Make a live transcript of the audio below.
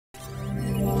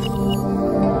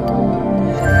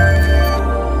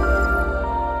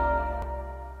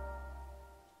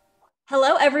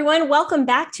everyone. Welcome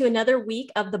back to another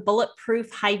week of the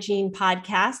Bulletproof Hygiene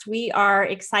podcast. We are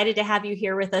excited to have you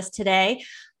here with us today.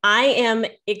 I am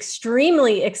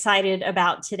extremely excited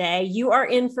about today. You are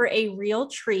in for a real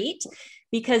treat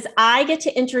because I get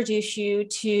to introduce you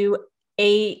to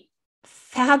a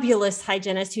fabulous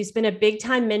hygienist who's been a big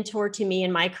time mentor to me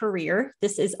in my career.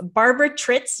 This is Barbara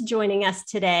Tritz joining us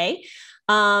today.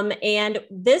 And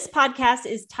this podcast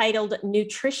is titled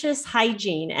Nutritious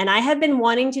Hygiene. And I have been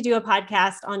wanting to do a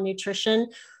podcast on nutrition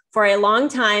for a long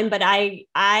time, but I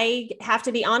have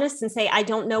to be honest and say, I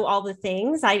don't know all the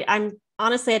things. I'm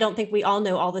honestly, I don't think we all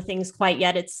know all the things quite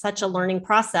yet. It's such a learning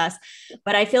process,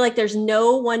 but I feel like there's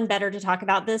no one better to talk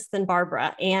about this than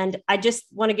Barbara. And I just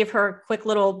want to give her a quick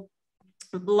little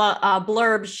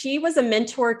blurb. She was a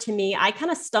mentor to me. I kind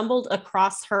of stumbled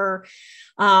across her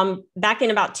back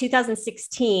in about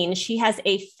 2016. She has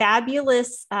a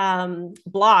fabulous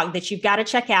blog that you've got to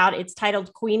check out. It's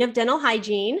titled Queen of Dental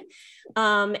Hygiene.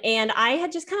 And I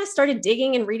had just kind of started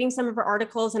digging and reading some of her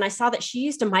articles, and I saw that she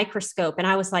used a microscope, and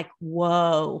I was like,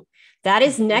 whoa, that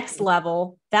is next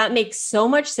level. That makes so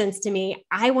much sense to me.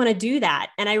 I want to do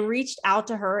that. And I reached out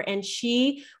to her, and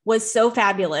she was so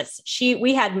fabulous.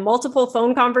 We had multiple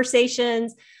phone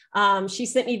conversations. She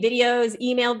sent me videos,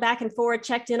 emailed back and forth,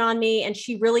 checked in on me, and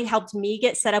she really helped me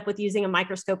get set up with using a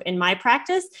microscope in my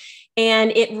practice.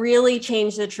 And it really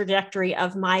changed the trajectory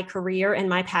of my career and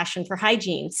my passion for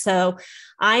hygiene. So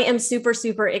I am super,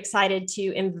 super excited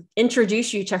to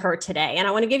introduce you to her today. And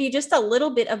I want to give you just a little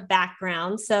bit of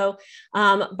background. So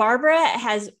Barbara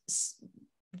has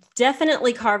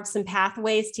definitely carved some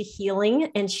pathways to healing,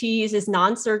 and she uses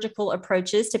non-surgical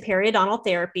approaches to periodontal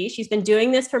therapy. She's been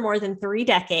doing this for more than 3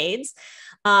 decades.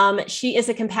 She is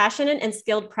a compassionate and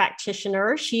skilled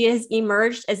practitioner. She has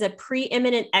emerged as a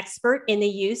preeminent expert in the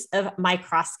use of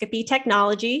microscopy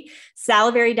technology,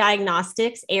 salivary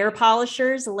diagnostics, air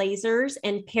polishers, lasers,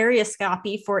 and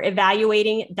perioscopy for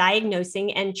evaluating,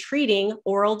 diagnosing, and treating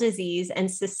oral disease and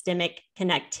systemic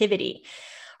connectivity.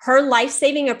 Her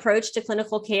life-saving approach to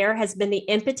clinical care has been the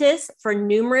impetus for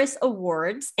numerous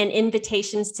awards and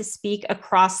invitations to speak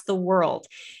across the world.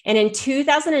 And in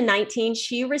 2019,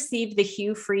 she received the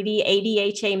Hugh Freedy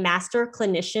ADHA Master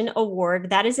Clinician Award.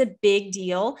 That is a big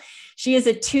deal. She is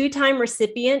a 2-time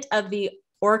recipient of the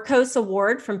Orcos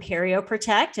Award from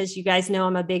PerioProtect, as you guys know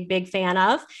I'm a big, big fan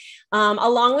of.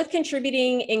 Along with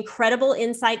contributing incredible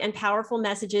insight and powerful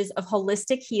messages of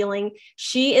holistic healing,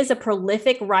 she is a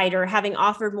prolific writer, having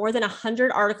authored more than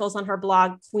 100 articles on her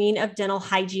blog,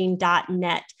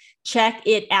 queenofdentalhygiene.net. Check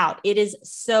it out. It is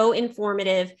so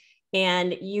informative,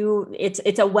 and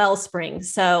it's a wellspring.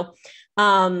 So,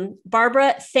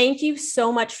 Barbara, thank you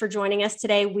so much for joining us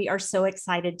today. We are so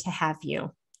excited to have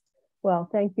you. Well,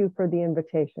 thank you for the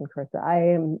invitation, Charissa.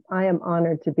 I am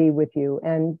honored to be with you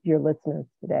and your listeners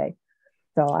today.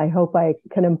 So I hope I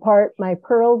can impart my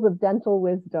pearls of dental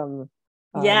wisdom.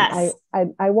 Yes.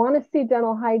 I want to see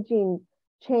dental hygiene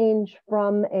change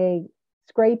from a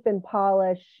scrape and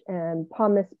polish and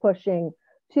pumice pushing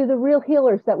to the real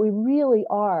healers that we really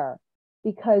are,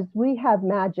 because we have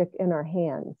magic in our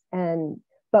hands,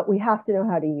 but we have to know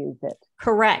how to use it.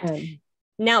 Correct.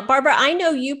 Now, Barbara, I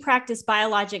know you practice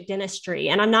biologic dentistry,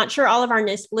 and I'm not sure all of our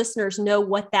listeners know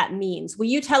what that means. Will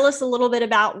you tell us a little bit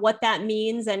about what that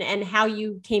means and how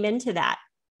you came into that?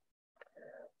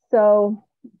 So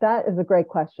that is a great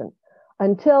question.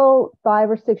 Until 5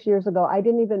 or 6 years ago, I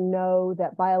didn't even know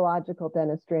that biological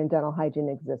dentistry and dental hygiene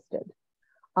existed.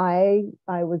 I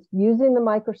was using the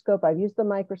microscope. I've used the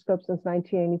microscope since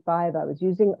 1985. I was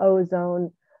using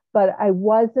ozone, but I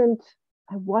wasn't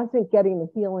getting the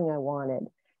healing I wanted.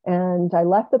 And I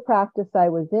left the practice I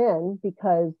was in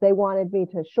because they wanted me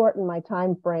to shorten my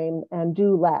time frame and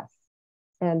do less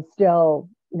and still,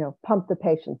 pump the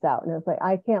patients out. And I was like,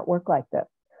 I can't work like this.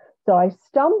 So I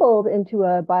stumbled into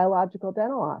a biological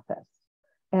dental office.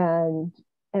 And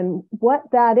what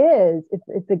that is,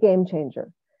 it's a game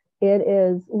changer. It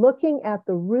is looking at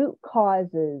the root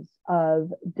causes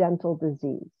of dental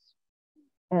disease.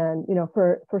 And,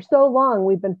 for so long,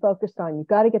 we've been focused on, you've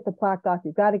got to get the plaque off,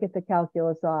 you've got to get the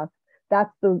calculus off.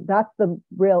 That's the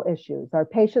real issues. Our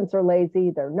patients are lazy.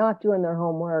 They're not doing their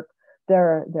homework.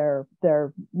 They're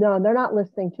not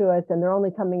listening to us, and they're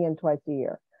only coming in twice a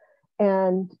year.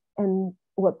 And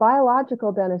what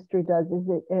biological dentistry does is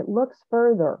it looks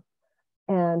further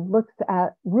and looks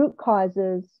at root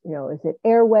causes. Is it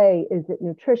airway? Is it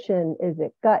nutrition? Is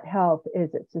it gut health?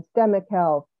 Is it systemic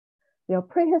health?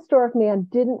 Prehistoric man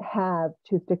didn't have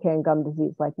tooth decay and gum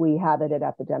disease like we have it at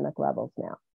epidemic levels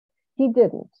now. He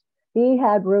didn't. He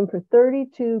had room for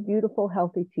 32 beautiful,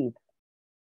 healthy teeth.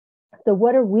 So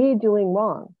what are we doing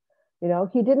wrong? You know,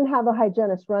 he didn't have a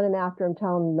hygienist running after him,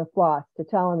 telling him to floss, to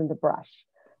tell him to brush.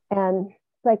 And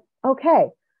it's like, okay,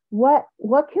 what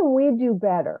can we do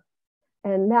better?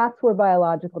 And that's where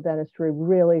biological dentistry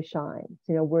really shines.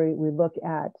 You know, we look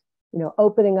at, you know,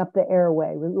 opening up the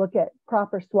airway. We look at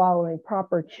proper swallowing,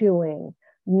 proper chewing,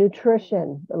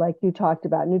 nutrition, like you talked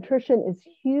about. Nutrition is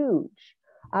huge.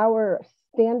 Our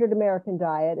standard American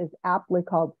diet is aptly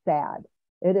called SAD.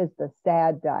 It is the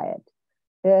SAD diet.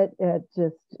 It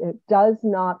does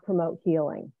not promote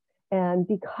healing. And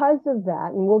because of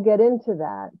that, and we'll get into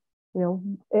that, you know,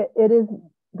 it is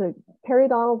the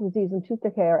periodontal disease and tooth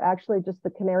decay are actually just the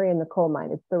canary in the coal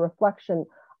mine. It's the reflection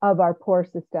of our poor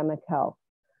systemic health.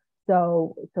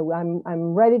 So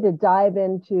I'm ready to dive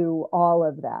into all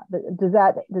of that. But does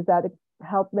that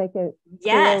help make it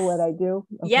clear what I do?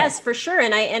 Okay. Yes, for sure.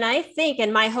 And I think,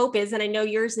 and my hope is, and I know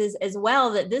yours is as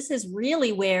well, that this is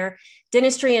really where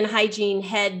dentistry and hygiene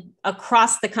head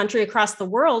across the country, across the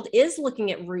world, is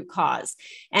looking at root cause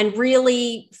and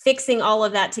really fixing all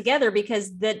of that together,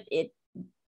 because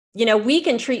you know, we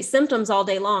can treat symptoms all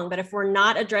day long, but if we're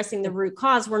not addressing the root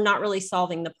cause, we're not really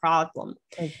solving the problem.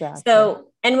 Exactly. So,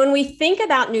 and when we think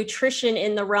about nutrition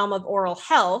in the realm of oral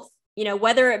health, you know,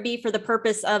 whether it be for the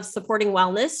purpose of supporting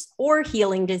wellness or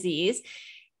healing disease,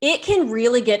 it can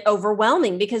really get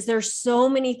overwhelming because there's so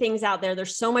many things out there.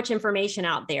 There's so much information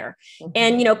out there. Mm-hmm.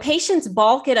 And, you know, patients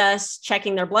balk at us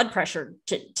checking their blood pressure,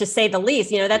 to say the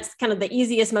least. You know, that's kind of the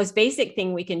easiest, most basic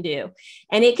thing we can do.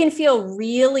 And it can feel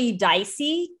really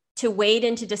dicey to wade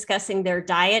into discussing their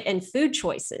diet and food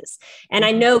choices. And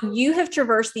I know you have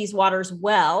traversed these waters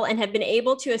well and have been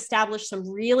able to establish some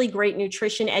really great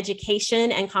nutrition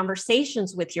education and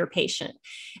conversations with your patient.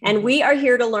 And we are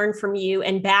here to learn from you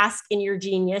and bask in your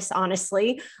genius,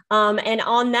 honestly. And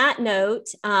on that note,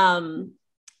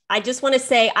 I just want to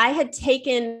say I had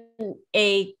taken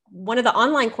one of the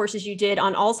online courses you did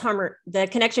on Alzheimer's, the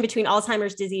connection between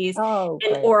Alzheimer's disease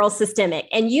and oral systemic.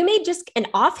 And you made just an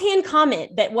offhand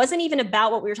comment that wasn't even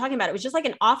about what we were talking about. It was just like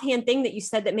an offhand thing that you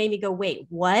said that made me go, wait,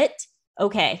 what?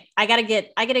 Okay. I gotta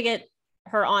get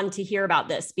her on to hear about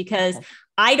this, because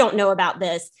I don't know about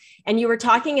this. And you were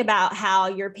talking about how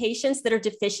your patients that are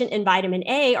deficient in vitamin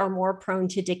A are more prone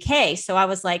to decay. So I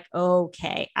was like,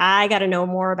 okay, I got to know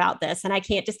more about this, and I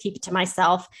can't just keep it to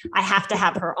myself. I have to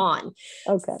have her on.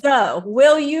 Okay. So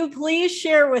will you please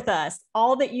share with us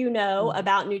all that you know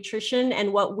about nutrition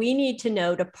and what we need to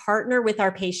know to partner with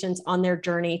our patients on their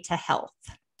journey to health?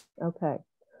 Okay. All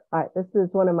right. This is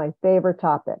one of my favorite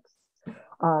topics.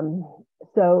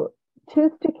 So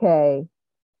tooth decay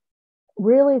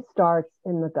really starts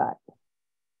in the gut.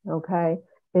 Okay.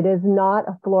 It is not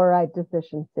a fluoride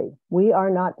deficiency. We are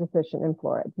not deficient in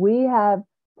fluoride. We have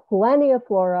plenty of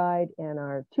fluoride in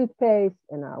our toothpaste,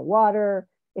 in our water,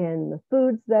 in the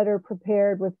foods that are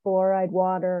prepared with fluoride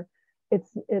water.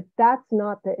 That's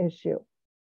not the issue.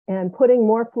 And putting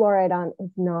more fluoride on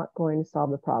is not going to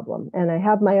solve the problem. And I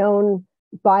have my own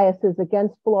biases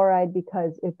against fluoride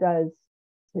because it's a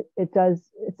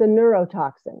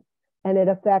neurotoxin, and it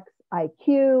affects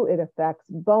IQ, it affects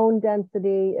bone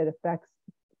density, it affects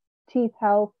teeth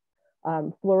health.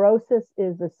 Fluorosis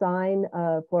is a sign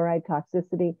of fluoride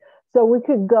toxicity. So we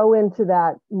could go into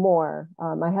that more.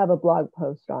 I have a blog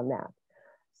post on that.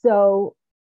 So,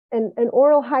 and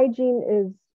oral hygiene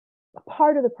is a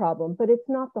part of the problem, but it's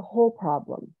not the whole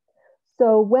problem.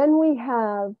 So when we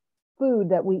have food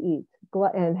that we eat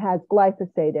and has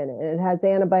glyphosate in it, and it has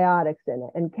antibiotics in it,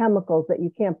 and chemicals that you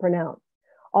can't pronounce,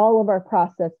 all of our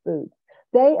processed foods,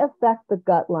 they affect the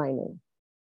gut lining.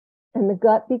 And the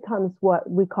gut becomes what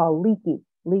we call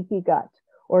leaky gut,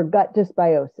 or gut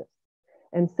dysbiosis.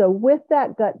 And so with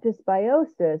that gut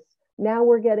dysbiosis, now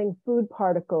we're getting food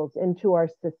particles into our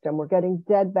system. We're getting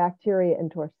dead bacteria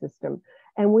into our system,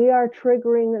 and we are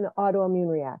triggering an autoimmune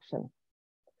reaction.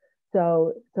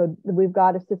 So we've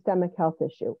got a systemic health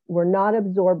issue. We're not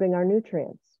absorbing our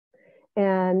nutrients.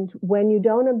 And when you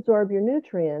don't absorb your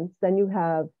nutrients, then you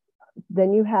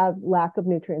have lack of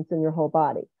nutrients in your whole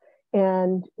body.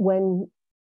 And when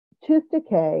tooth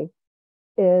decay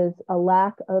is a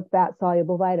lack of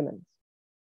fat-soluble vitamins.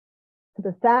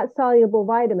 The fat-soluble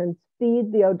vitamins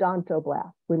feed the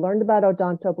odontoblasts. We learned about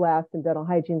odontoblasts in dental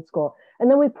hygiene school, and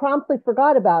then we promptly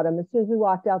forgot about them as soon as we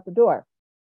walked out the door.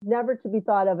 Never to be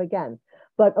thought of again.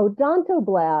 But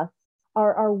odontoblasts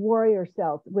are our warrior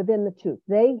cells within the tooth.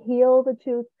 They heal the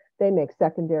tooth. They make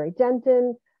secondary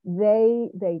dentin.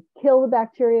 They kill the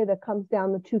bacteria that comes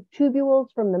down the tooth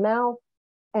tubules from the mouth,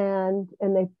 and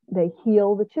they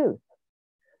heal the tooth.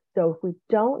 So if we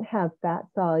don't have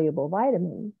fat-soluble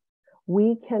vitamins,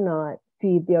 we cannot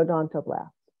feed the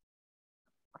odontoblasts.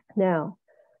 Now,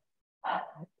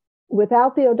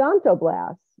 without the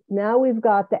odontoblasts, now we've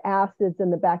got the acids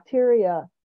and the bacteria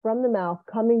from the mouth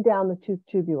coming down the tooth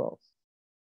tubules.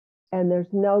 And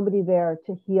there's nobody there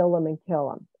to heal them and kill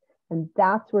them. And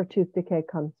that's where tooth decay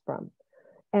comes from.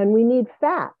 And we need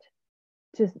fat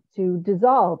to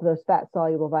dissolve those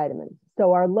fat-soluble vitamins.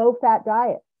 So our low-fat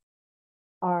diets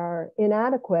are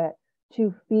inadequate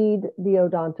to feed the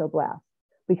odontoblasts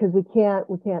because we can't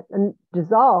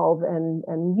dissolve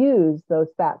and use those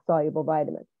fat-soluble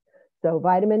vitamins. So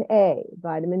vitamin A,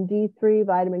 vitamin D3,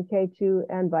 vitamin K2,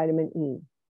 and vitamin E.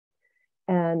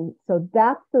 And so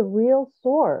that's the real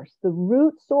source, the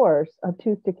root source of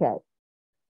tooth decay.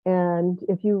 And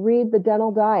if you read The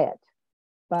Dental Diet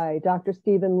by Dr.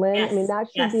 Stephen Lin, yes. I mean,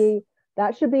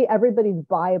 that should be everybody's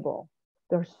Bible.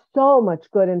 There's so much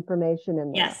good information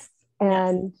in there. Yes.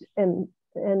 And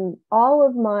all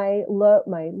of my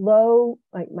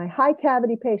high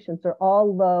cavity patients are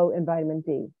all low in vitamin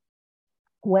D.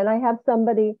 When I have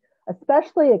somebody,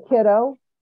 especially a kiddo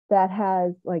that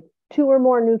has like 2 or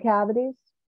more new cavities,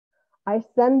 I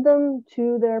send them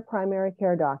to their primary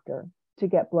care doctor to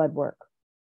get blood work.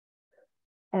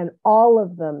 And all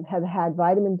of them have had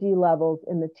vitamin D levels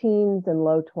in the teens and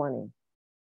low 20s.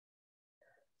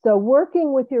 So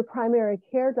working with your primary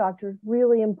care doctor is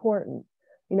really important.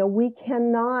 You know, we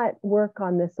cannot work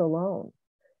on this alone.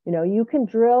 You know, you can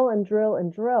drill and drill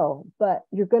and drill, but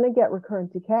you're going to get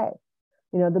recurrent decay.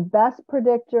 You know, the best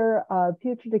predictor of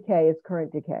future decay is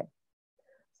current decay.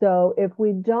 So if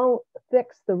we don't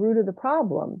fix the root of the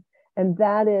problem, and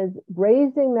that is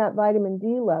raising that vitamin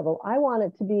D level, I want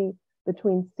it to be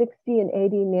between 60 and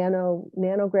 80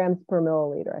 nanograms per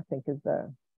milliliter, I think is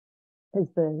the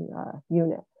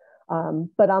unit.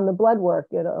 But on the blood work,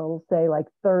 it'll say like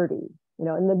 30, you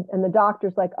know, and the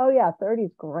doctor's like, oh yeah, 30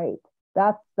 is great.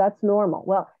 That's normal.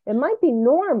 Well, it might be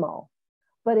normal,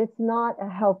 but it's not a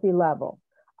healthy level.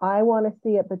 I want to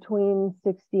see it between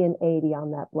 60 and 80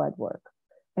 on that blood work.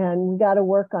 And we got to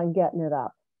work on getting it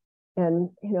up. And,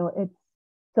 you know,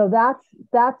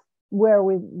 that's where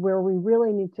we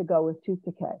really need to go with tooth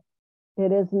decay.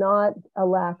 It is not a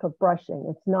lack of brushing.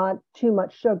 It's not too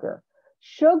much sugar.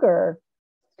 Sugar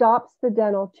stops the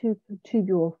dental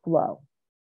tubule flow.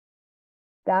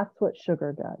 That's what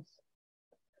sugar does.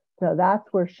 So that's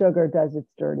where sugar does its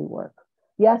dirty work.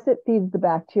 Yes, it feeds the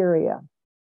bacteria,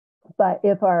 but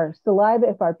if our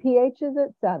pH is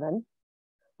at 7,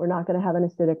 we're not going to have an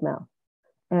acidic mouth,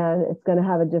 and it's going to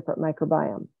have a different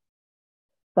microbiome.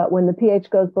 But when the pH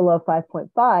goes below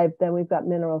 5.5, then we've got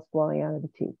minerals flowing out of the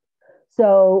teeth.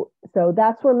 So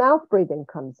that's where mouth breathing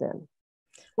comes in.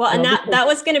 Well, and that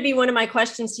was going to be one of my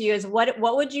questions to you is what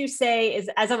would you say is,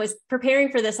 as I was preparing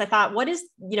for this, I thought,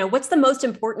 what's the most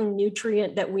important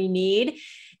nutrient that we need?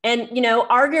 And, you know,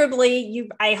 arguably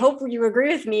I hope you agree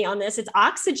with me on this. It's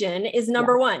oxygen is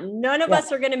number one. None of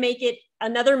us are going to make it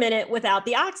another minute without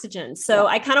the oxygen. So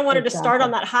I kind of wanted to start on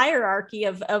that hierarchy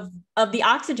of the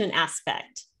oxygen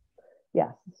aspect.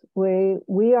 Yes,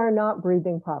 we are not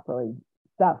breathing properly.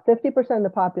 About 50% of the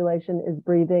population is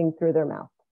breathing through their mouth.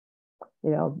 You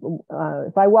know,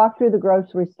 if I walk through the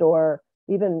grocery store,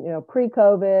 even, you know,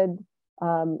 pre-COVID,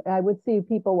 I would see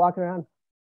people walking around.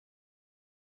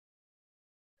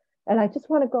 And I just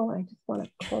want to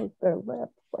close their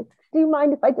lips. Like, do you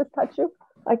mind if I just touch you?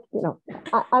 Like, you know,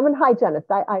 I'm a hygienist.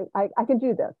 I can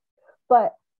do this.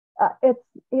 But it's,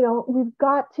 you know, we've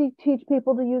got to teach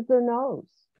people to use their nose.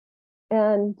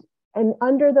 And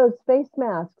under those face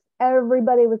masks,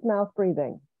 everybody was mouth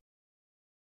breathing.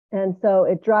 And so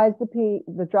it dries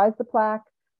the plaque,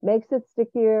 makes it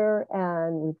stickier,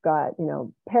 and we've got, you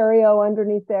know, perio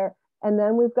underneath there. And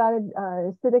then we've got an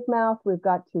acidic mouth, we've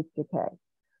got tooth decay.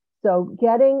 So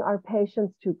getting our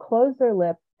patients to close their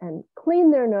lips and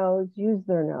clean their nose, use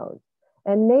their nose.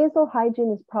 And nasal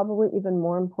hygiene is probably even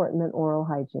more important than oral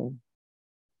hygiene.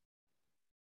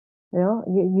 You know,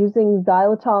 using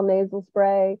xylitol nasal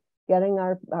spray, getting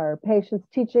our patients,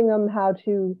 teaching them how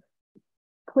to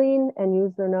clean and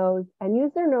use their nose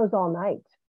all night.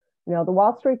 You know, the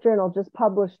Wall Street Journal just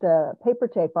published a paper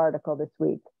tape article this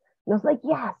week. And I was like,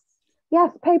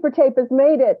 yes, paper tape has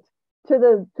made it to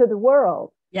the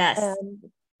world. Yes. And,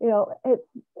 you know,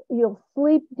 you'll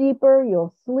sleep deeper,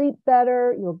 you'll sleep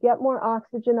better, you'll get more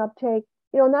oxygen uptake.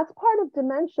 You know, and that's part of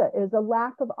dementia is a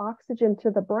lack of oxygen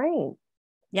to the brain.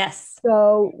 Yes.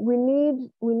 So we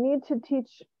need to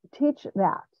teach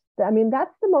that. I mean,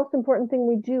 that's the most important thing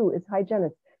we do as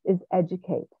hygienists is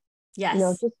educate. Yes. You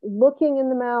know, just looking in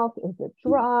the mouth, is it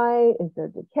dry? Is there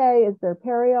decay? Is there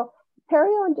perio?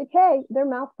 Perio and decay, they're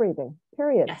mouth breathing,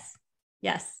 period. Yes.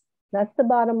 Yes. That's the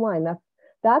bottom line.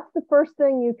 That's the first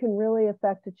thing you can really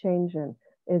affect a change in.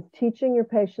 is teaching your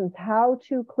patients how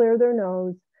to clear their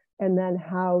nose and then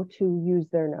how to use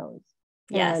their nose.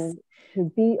 Yes. And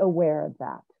to be aware of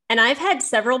that. And I've had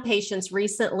several patients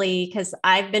recently, because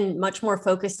I've been much more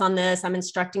focused on this. I'm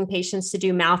instructing patients to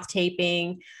do mouth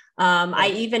taping.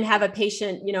 I even have a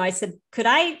patient, I said, could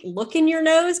I look in your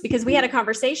nose? Because we had a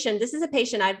conversation. This is a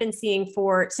patient I've been seeing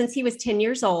since he was 10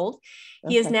 years old.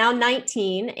 He is now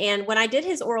 19. And when I did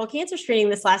his oral cancer screening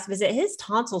this last visit, his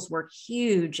tonsils were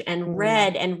huge and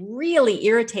red and really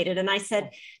irritated. And I said,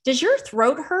 does your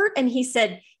throat hurt? And he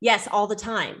said, yes, all the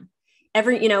time.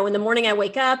 In the morning I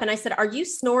wake up, and I said, are you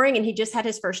snoring? And he just had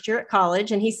his first year at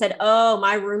college. And he said, oh,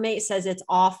 my roommate says it's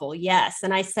awful. Yes.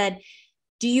 And I said,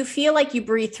 do you feel like you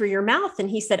breathe through your mouth? And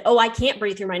he said, oh, I can't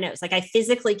breathe through my nose. Like I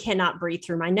physically cannot breathe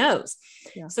through my nose.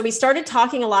 Yeah. So we started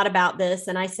talking a lot about this.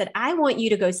 And I said, I want you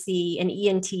to go see an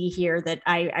ENT here that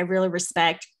I really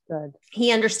respect. Good.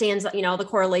 He understands, the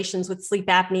correlations with sleep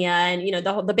apnea and,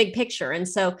 the big picture. And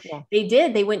so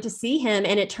they went to see him.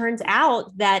 And it turns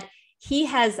out that he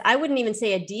has, I wouldn't even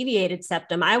say a deviated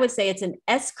septum. I would say it's an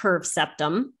S-curve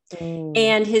septum,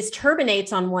 and his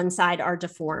turbinates on one side are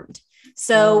deformed.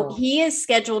 So he is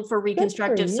scheduled for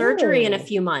reconstructive surgery in a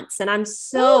few months. And I'm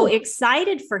so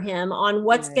excited for him on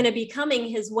what's going to be coming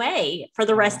his way for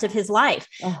the rest of his life.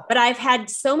 But I've had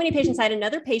so many patients. I had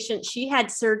another patient, she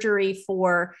had surgery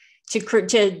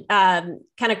to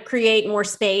kind of create more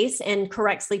space and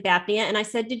correct sleep apnea. And I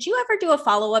said, did you ever do a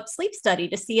follow-up sleep study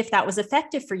to see if that was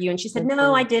effective for you? And she said,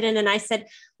 no, I didn't. And I said,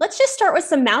 let's just start with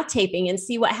some mouth taping and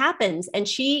see what happens. And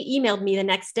she emailed me the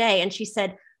next day and she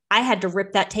said, I had to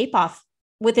rip that tape off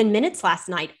within minutes last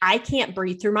night. I can't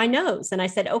breathe through my nose. And I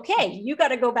said, okay, you got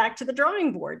to go back to the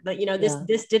drawing board. But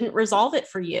this didn't resolve it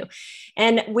for you.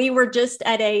 And we were just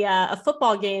at a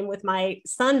football game with my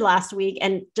son last week.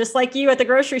 And just like you at the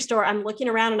grocery store, I'm looking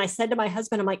around and I said to my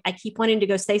husband, I'm like, I keep wanting to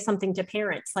go say something to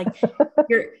parents. Like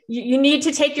you need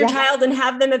to take your child and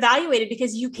have them evaluated,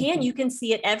 because you can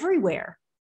see it everywhere.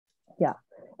 Yeah.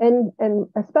 And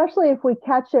especially if we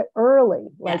catch it early,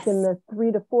 like in the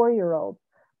 3 to 4 year old,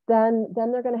 then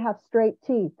they're going to have straight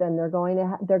teeth, and they're going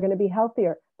to be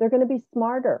healthier. They're going to be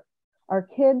smarter. Our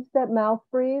kids that mouth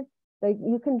breathe,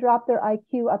 you can drop their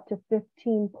IQ up to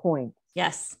 15 points.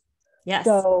 Yes. Yes.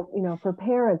 So, for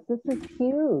parents, this is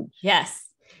huge. Yes.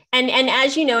 And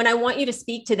as you know, and I want you to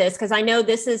speak to this, because I know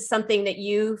this is something that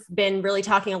you've been really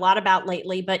talking a lot about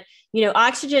lately, but,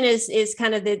 oxygen is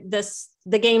kind of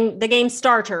the game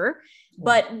starter.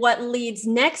 But what leads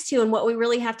next to, and what we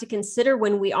really have to consider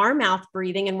when we are mouth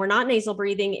breathing and we're not nasal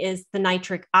breathing, is the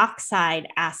nitric oxide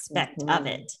aspect of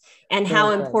it and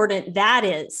how important that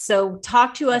is. So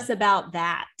talk to us about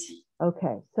that.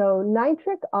 Okay. So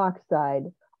nitric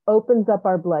oxide opens up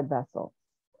our blood vessels,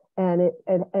 and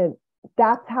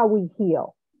that's how we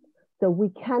heal. So we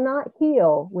cannot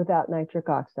heal without nitric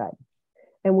oxide.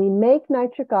 And we make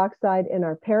nitric oxide in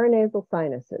our paranasal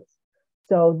sinuses.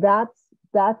 So that's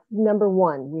number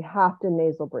one. We have to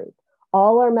nasal breathe.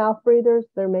 All our mouth breathers,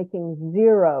 they're making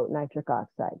 0 nitric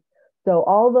oxide. So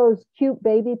all those cute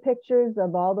baby pictures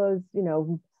of all those,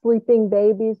 sleeping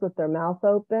babies with their mouth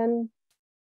open,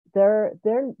 their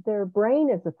brain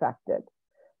is affected,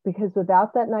 because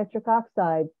without that nitric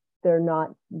oxide, they're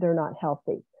not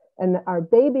healthy. And our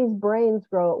babies' brains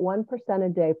grow at 1% a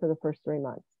day for the first 3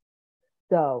 months.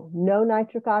 So no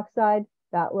nitric oxide,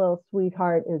 that little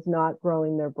sweetheart is not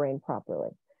growing their brain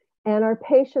properly. And our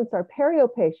patients, our perio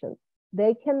patients,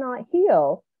 they cannot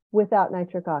heal without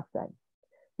nitric oxide.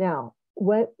 Now,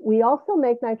 we also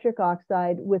make nitric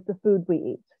oxide with the food we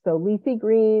eat. So leafy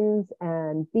greens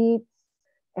and beets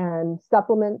and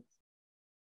supplements.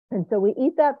 And so we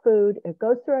eat that food, it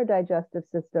goes through our digestive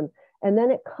system, and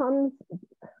then it comes,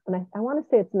 and I want to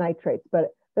say it's nitrates,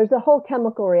 but there's a whole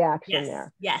chemical reaction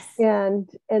there. Yes. And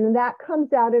that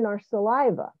comes out in our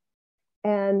saliva.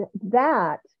 And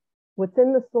what's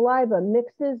in the saliva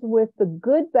mixes with the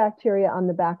good bacteria on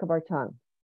the back of our tongue.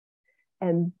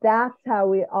 And that's how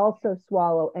we also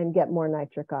swallow and get more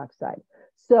nitric oxide.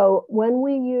 So when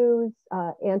we use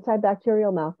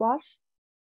antibacterial mouthwash,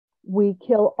 we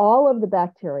kill all of the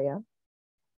bacteria.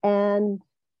 And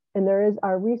there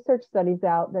are research studies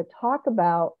out that talk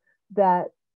about that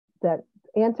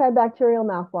antibacterial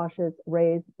mouthwashes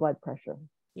raise blood pressure.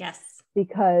 Yes.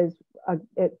 Because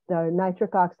the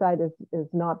nitric oxide is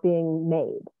not being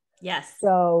made. Yes.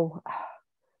 So,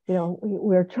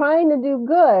 we're trying to do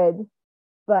good,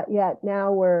 but yet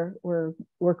now we're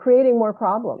creating more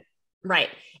problems. Right.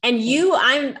 And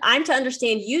I'm to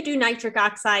understand, you do nitric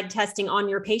oxide testing on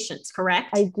your patients, correct?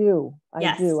 I do.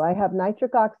 I do. I have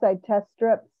nitric oxide test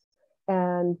strips,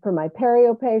 and for my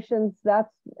perio patients,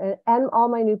 and all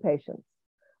my new patients.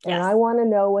 and Yes. I want to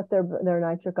know what their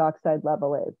nitric oxide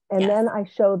level is. And then I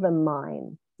show them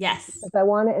mine. Yes. Because I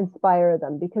want to inspire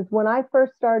them. Because when I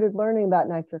first started learning about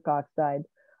nitric oxide,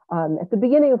 at the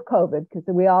beginning of COVID, because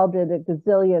we all did a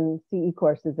gazillion CE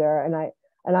courses there, and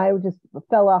I just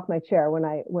fell off my chair when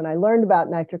I learned about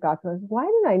nitric oxide. Why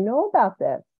didn't I know about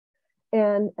this?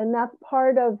 And that's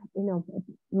part of, you know,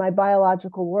 my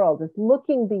biological world, is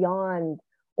looking beyond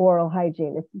oral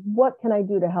hygiene. It's what can I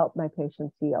do to help my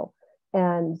patients heal?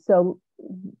 And so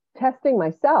testing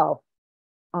myself,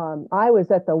 I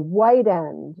was at the white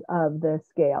end of the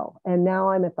scale, and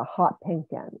now I'm at the hot pink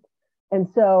end. And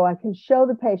so I can show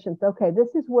the patients, okay, this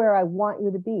is where I want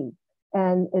you to be.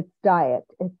 And it's diet,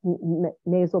 it's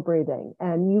nasal breathing,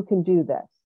 and you can do this.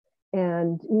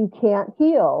 And you can't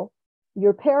heal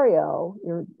your perio,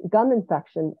 your gum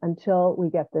infection, until we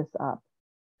get this up.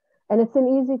 And it's an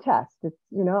easy test. It's,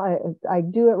 you know, I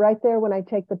do it right there when I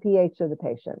take the pH of the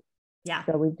patient. Yeah.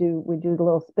 So we do the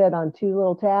little spit on 2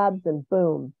 little tabs, and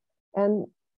boom. And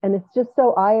it's just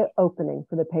so eye-opening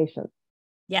for the patient.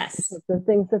 Yes. The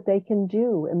things that they can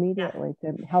do immediately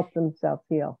to help themselves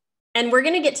heal. And we're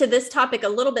going to get to this topic a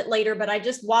little bit later, but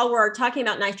while we're talking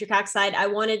about nitric oxide, I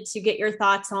wanted to get your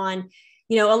thoughts on,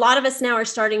 you know, a lot of us now are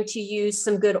starting to use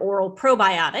some good oral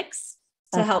probiotics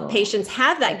to help patients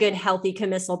have that good, healthy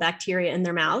commissal bacteria in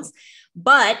their mouths.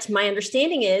 But my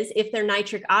understanding is if their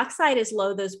nitric oxide is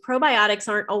low, those probiotics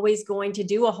aren't always going to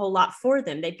do a whole lot for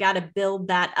them. They've got to build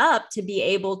that up to be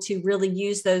able to really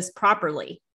use those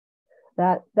properly.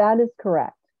 That is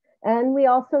correct. And we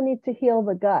also need to heal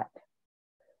the gut,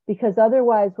 because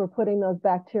otherwise we're putting those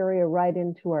bacteria right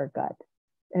into our gut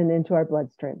and into our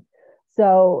bloodstream.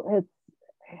 So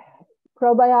it's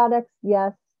probiotics,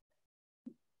 yes,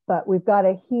 but we've got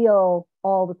to heal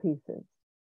all the pieces.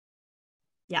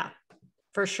 Yeah,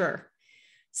 for sure.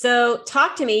 So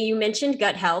talk to me, you mentioned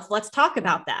gut health. Let's talk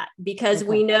about that, because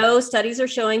we know studies are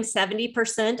showing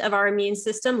 70% of our immune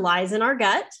system lies in our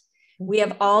gut. We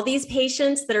have all these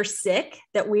patients that are sick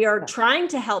that we are trying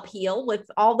to help heal with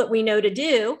all that we know to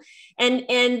do. And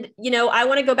you know, I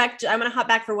want to hop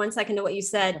back for 1 second to what you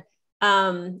said.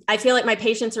 I feel like my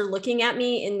patients are looking at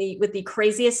me with the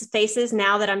craziest faces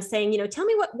now that I'm saying, you know, tell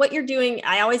me what you're doing.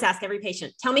 I always ask every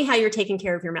patient, tell me how you're taking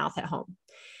care of your mouth at home.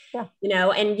 Yeah. You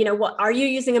know, and you know, what are you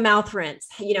using a mouth rinse?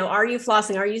 You know, are you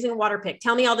flossing? Are you using a water pick?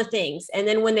 Tell me all the things. And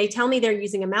then when they tell me they're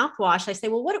using a mouthwash, I say,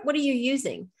 well, what are you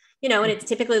using? You know, and it's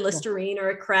typically Listerine or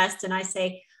a Crest. And I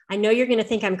say, I know you're going to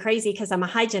think I'm crazy because I'm a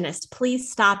hygienist.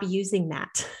 Please stop using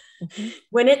that.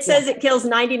 When it says it kills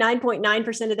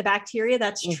 99.9% of the bacteria,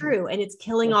 that's true. And it's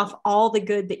killing off all the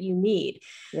good that you need.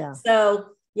 Yeah. So,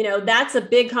 you know, that's a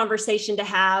big conversation to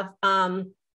have.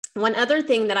 One other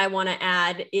thing that I want to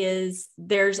add is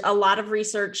there's a lot of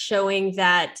research showing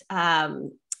that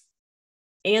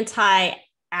antacids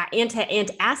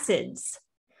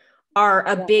are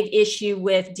a big issue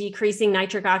with decreasing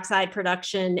nitric oxide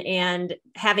production and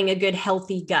having a good,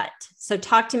 healthy gut. So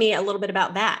talk to me a little bit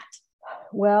about that.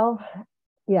 Well,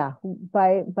 yeah,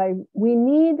 we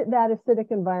need that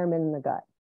acidic environment in the gut.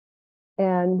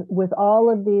 And with all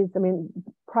of these, I mean,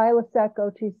 Prilosec,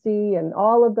 OTC, and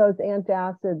all of those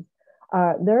antacids,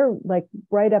 they're like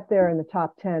right up there in the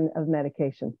top 10 of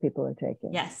medications people are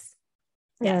taking. Yes.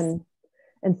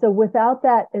 And so without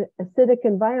that acidic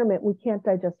environment, we can't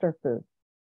digest our food,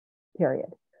 period.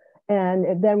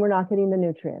 And then we're not getting the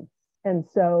nutrients. And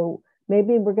so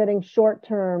maybe we're getting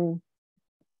short-term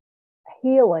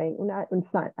healing. I'm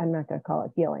not going to call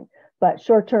it healing, but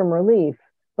short-term relief,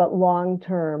 but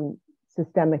long-term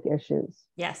systemic issues.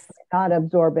 Yes. Not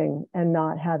absorbing and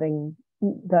not having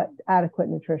the adequate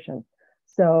nutrition.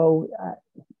 So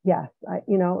yes,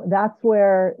 you know, that's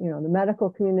where, you know, the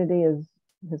medical community has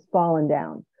fallen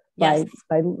down by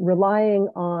relying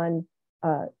on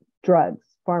drugs,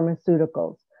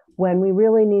 pharmaceuticals, when we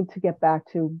really need to get back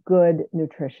to good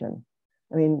nutrition.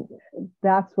 I mean,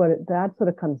 that's what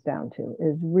it comes down to,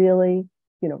 is really,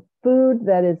 you know, food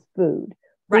that is food.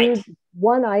 Right. Food,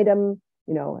 one item,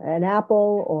 you know, an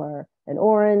apple or an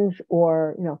orange,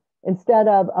 or, you know, instead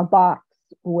of a box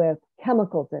with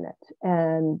chemicals in it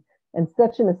and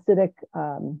such an acidic,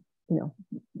 you know,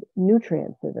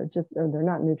 nutrients that are just, or they're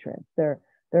not nutrients. They're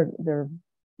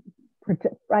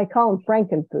I call them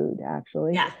Frankenfood,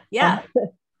 actually. Yeah. Yeah.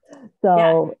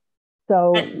 So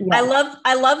yeah.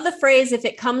 I love the phrase, if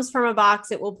it comes from a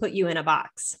box, it will put you in a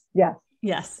box. Yes.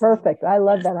 Yes. Perfect. I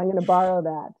love that. I'm going to borrow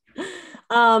that.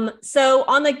 So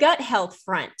on the gut health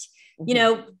front, you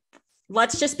know,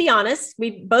 let's just be honest.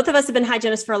 Both of us have been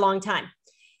hygienists for a long time.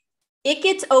 It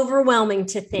gets overwhelming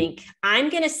to think I'm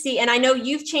going to see, and I know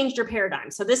you've changed your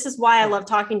paradigm. So this is why I love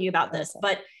talking to you about this,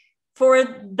 but for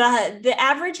the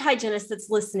average hygienist that's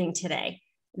listening today,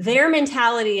 their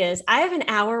mentality is, I have an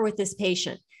hour with this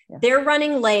patient. Yeah. They're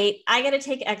running late. I got to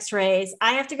take x-rays.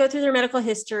 I have to go through their medical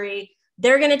history.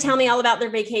 They're going to tell me all about their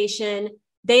vacation.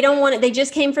 They don't want it. They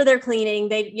just came for their cleaning.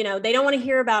 They don't want to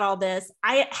hear about all this.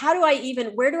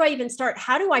 where do I even start?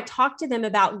 How do I talk to them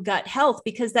about gut health?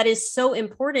 Because that is so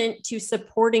important to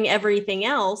supporting everything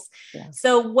else. Yeah.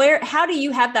 So how do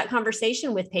you have that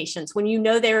conversation with patients when you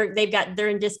know they're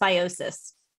in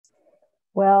dysbiosis?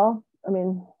 Well, I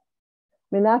mean,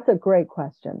 that's a great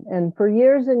question. And for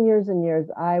years and years and years,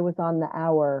 I was on the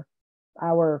hour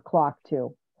clock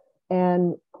too.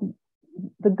 And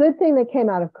the good thing that came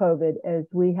out of COVID is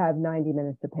we have 90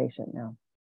 minutes a patient now.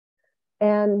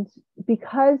 And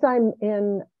because I'm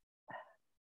in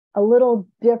a little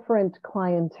different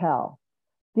clientele,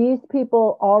 these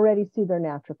people already see their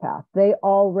naturopath. They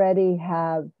already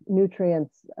have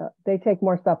nutrients. They take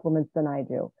more supplements than I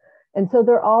do. And so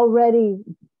they're already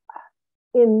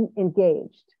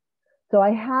engaged. So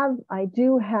I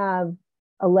do have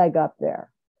a leg up there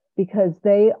because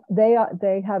they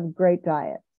have great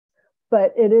diets.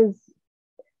 But it is,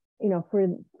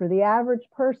 for the average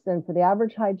person, for the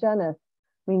average hygienist,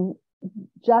 I mean,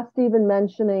 just even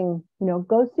mentioning,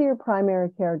 go see your primary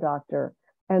care doctor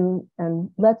and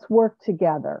let's work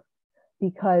together,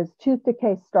 because tooth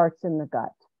decay starts in the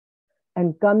gut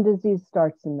and gum disease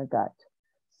starts in the gut.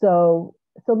 So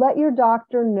let your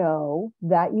doctor know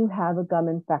that you have a gum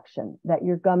infection, that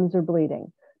your gums are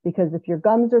bleeding, because if your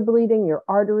gums are bleeding, your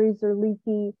arteries are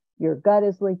leaky, your gut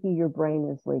is leaky, your brain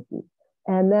is leaky.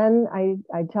 And then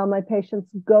I tell my patients,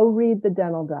 go read the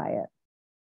dental diet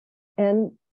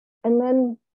and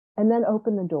then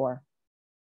open the door.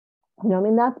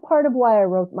 That's part of why I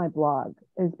wrote my blog,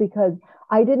 is because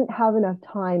I didn't have enough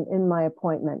time in my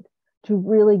appointment to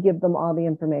really give them all the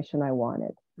information I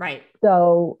wanted. Right.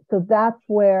 So that's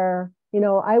where,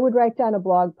 I would write down a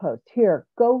blog post. Here,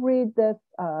 go read this,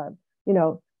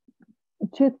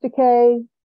 tooth decay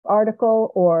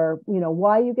article, or,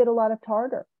 why you get a lot of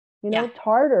tartar.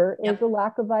 Tartar is a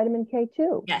lack of vitamin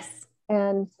K2. Yes.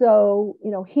 And so,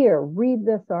 here, read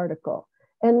this article.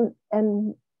 And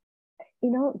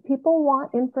people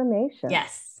want information.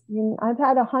 Yes. I've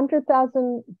had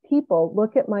 100,000 people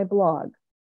look at my blog.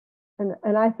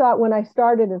 And I thought when I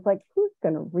started, it's like, who's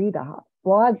going to read a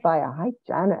blog by a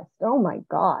hygienist? Oh my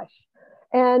gosh.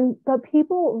 But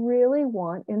people really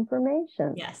want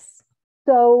information. Yes.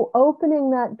 So opening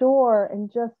that door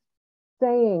and just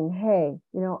saying, hey,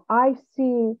 I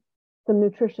see some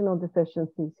nutritional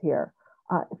deficiencies here.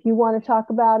 If you want to talk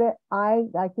about it, I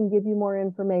can give you more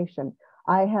information.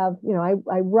 I have,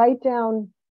 I write down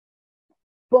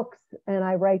books, and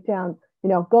I write down,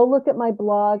 go look at my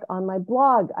blog. On my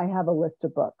blog, I have a list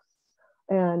of books.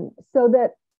 And so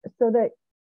that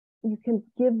you can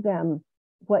give them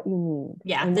what you need.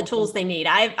 Yeah, the tools they need.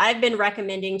 I've been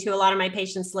recommending to a lot of my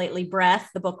patients lately,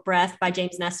 the book Breath by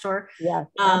James Nestor. Yes,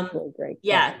 absolutely great.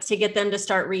 Yeah, to get them to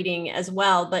start reading as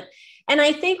well. And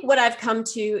I think what I've come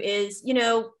to is,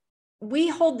 we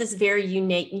hold this very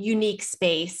unique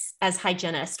space as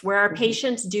hygienists where our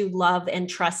patients do love and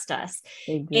trust us.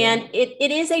 And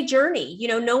it is a journey.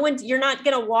 You're not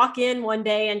going to walk in one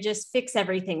day and just fix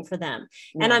everything for them.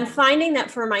 No. And I'm finding that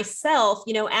for myself,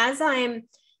 as I'm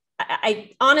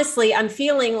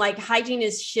feeling like hygiene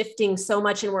is shifting so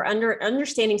much, and we're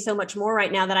understanding so much more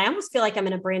right now, that I almost feel like I'm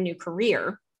in a brand new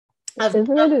career. Isn't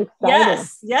it exciting?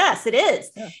 Yes, it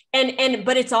is. Yeah.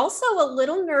 But it's also a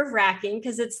little nerve-wracking,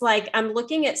 because it's like, I'm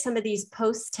looking at some of these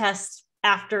post-tests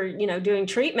after, doing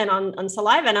treatment on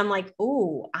saliva. And I'm like,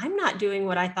 oh, I'm not doing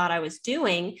what I thought I was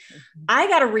doing. I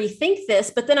got to rethink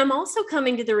this. But then I'm also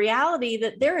coming to the reality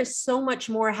that there is so much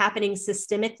more happening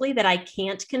systemically that I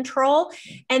can't control.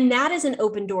 And that is an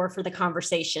open door for the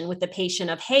conversation with the patient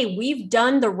of, hey, we've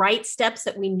done the right steps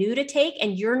that we knew to take,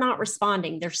 and you're not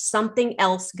responding. There's something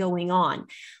else going on.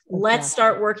 Let's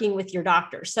start working with your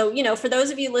doctor. So, for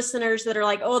those of you listeners that are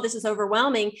like, oh, this is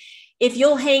overwhelming, if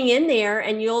you'll hang in there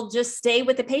and you'll just stay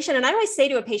with the patient. And I always say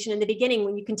to a patient in the beginning,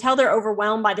 when you can tell they're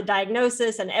overwhelmed by the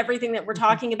diagnosis and everything that we're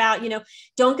talking about,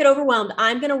 don't get overwhelmed.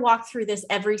 I'm going to walk through this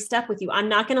every step with you. I'm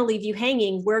not going to leave you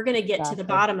hanging. We're going to get to the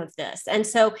bottom of this. And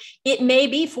so it may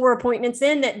be 4 appointments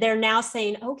in that they're now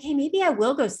saying, okay, maybe I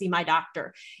will go see my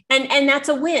doctor. And that's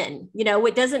a win.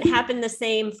 It doesn't happen the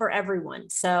same for everyone.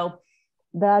 So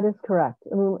that is correct.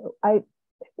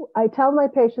 I tell my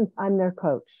patients I'm their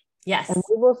coach. Yes. And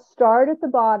we will start at the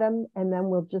bottom, and then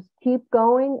we'll just keep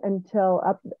going until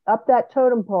up that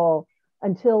totem pole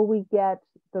until we get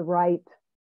the right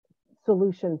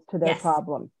solutions to their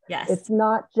problems. Yes. It's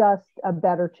not just a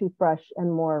better toothbrush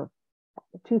and more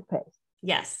toothpaste.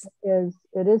 Yes. It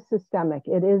is systemic.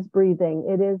 It is breathing.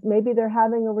 It is, maybe they're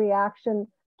having a reaction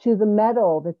to the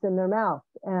metal that's in their mouth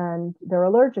and they're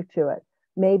allergic to it.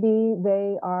 Maybe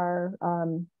they are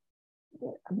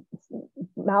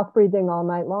mouth breathing all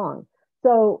night long.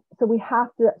 So we have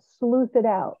to sleuth it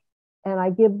out. And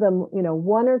I give them,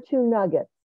 one or two nuggets.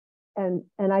 And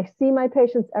I see my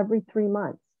patients every 3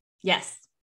 months. Yes.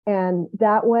 And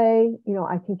that way,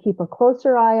 I can keep a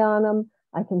closer eye on them.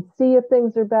 I can see if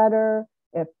things are better.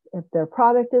 If their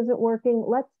product isn't working,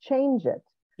 let's change it.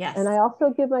 Yes. And I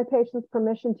also give my patients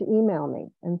permission to email me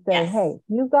and say, yes. hey,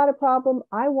 you've got a problem.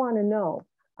 I want to know.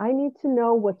 I need to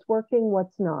know what's working,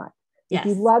 what's not. Yes.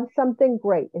 If you love something,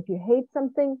 great. If you hate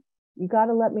something, you got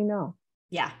to let me know.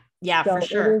 Yeah. Yeah, so for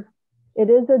sure. It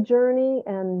is a journey,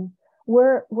 and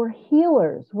we're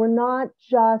healers. We're not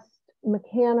just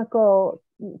mechanical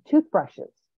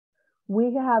toothbrushes.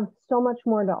 We have so much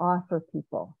more to offer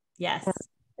people. Yes.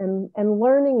 And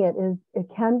learning it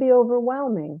can be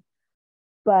overwhelming,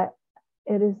 but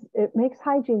it makes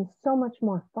hygiene so much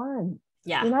more fun.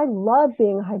 Yeah. And I love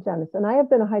being a hygienist, and I have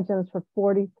been a hygienist for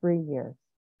 43 years,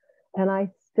 and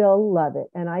I still love it.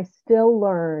 And I still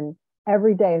learn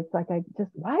every day. It's like,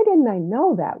 why didn't I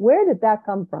know that? Where did that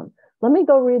come from? Let me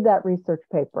go read that research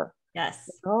paper. Yes.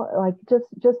 Like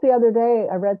just the other day,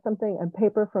 I read a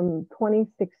paper from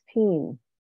 2016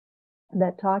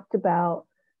 that talked about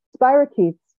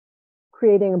spirochetes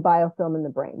creating a biofilm in the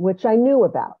brain, which I knew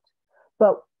about.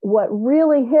 But what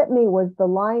really hit me was the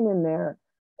line in there.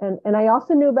 And I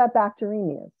also knew about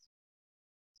bacteremias.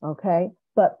 Okay.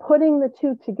 But putting the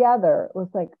two together was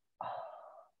like,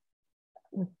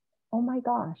 oh my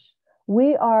gosh,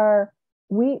 I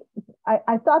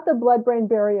thought the blood-brain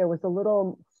barrier was a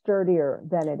little sturdier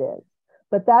than it is.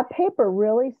 But that paper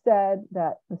really said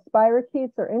that the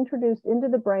spirochetes are introduced into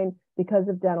the brain because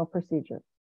of dental procedures.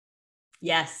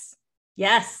 Yes.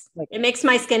 Yes. It makes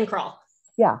my skin crawl.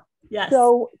 Yeah. Yes.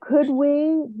 So could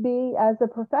we be, as a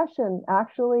profession,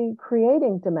 actually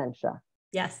creating dementia?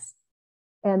 Yes.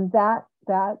 And that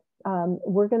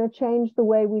we're going to change the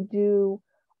way we do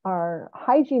our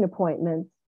hygiene appointments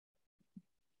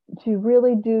to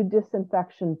really do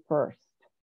disinfection first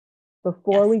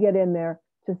before we get in there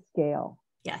to scale.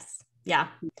 Yes. Yeah.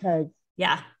 Because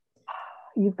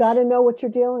you've got to know what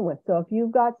you're dealing with. So if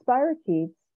you've got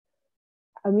spirochetes,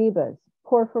 amoebas,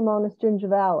 Porphyromonas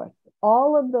gingivalis,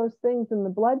 all of those things in the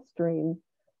bloodstream,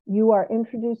 you are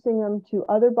introducing them to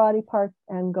other body parts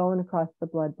and going across the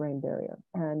blood-brain barrier,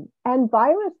 and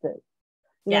viruses.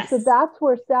 So that's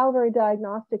where salivary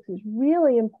diagnostics is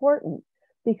really important,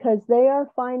 because they are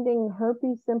finding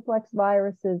herpes simplex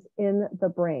viruses in the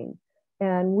brain.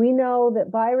 And we know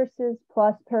that viruses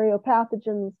plus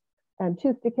periopathogens and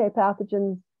tooth decay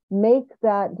pathogens make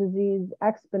that disease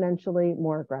exponentially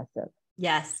more aggressive.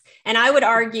 Yes. And I would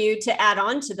argue, to add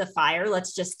on to the fire,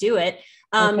 let's just do it.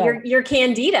 Your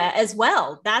candida as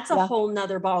well. That's a whole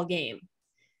nother ball game.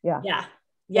 Yeah. Yeah.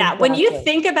 Yeah. Exactly. When you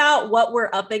think about what we're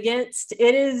up against,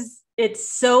 it's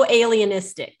so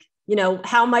alienistic,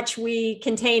 how much we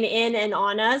contain in and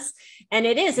on us. And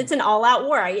it's an all out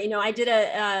war. I did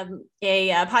a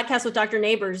podcast with Dr.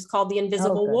 Neighbors called The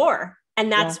Invisible War.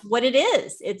 And that's what it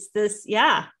is. It's this.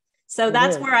 Yeah. So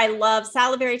that's where I love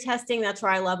salivary testing. That's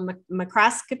where I love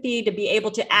microscopy, to be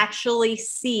able to actually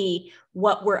see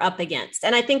what we're up against.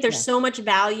 And I think there's so much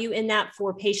value in that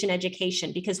for patient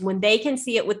education, because when they can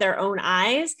see it with their own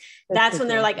eyes, that's when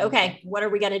they're like, okay, what are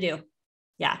we going to do?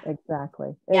 Yeah,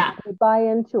 exactly. They buy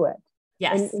into it.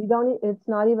 Yes. And it's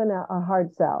not even a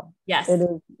hard sell. Yes. It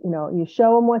is, you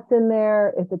show them what's in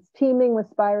there. If it's teeming with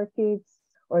spirochetes,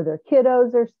 or their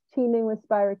kiddos are teeming with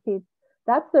spirochetes,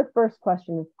 that's their first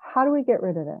question, is how do we get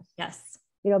rid of this? Yes.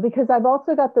 Because I've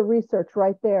also got the research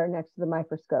right there next to the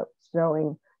microscope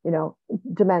showing,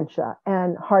 dementia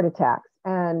and heart attacks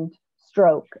and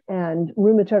stroke and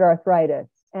rheumatoid arthritis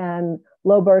and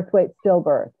low birth weight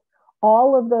stillbirth,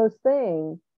 all of those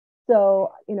things.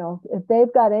 So, if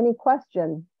they've got any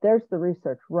question, there's the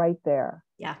research right there.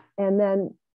 Yeah. And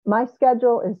then my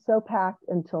schedule is so packed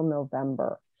until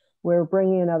November. We're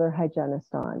bringing another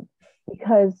hygienist on,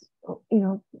 because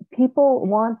people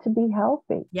want to be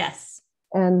healthy. Yes.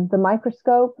 And the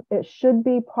microscope, it should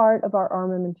be part of our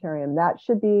armamentarium. That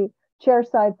should be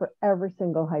chairside for every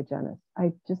single hygienist.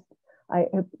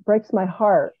 It breaks my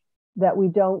heart that we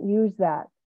don't use that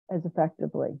as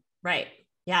effectively. Right.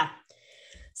 Yeah.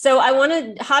 So I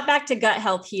want to hop back to gut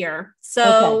health here.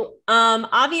 So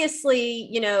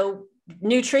obviously,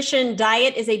 nutrition,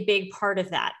 diet is a big part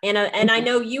of that. And I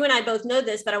know you and I both know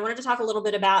this, but I wanted to talk a little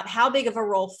bit about how big of a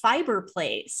role fiber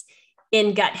plays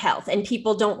in gut health. And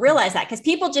people don't realize that, because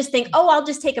people just think, oh, I'll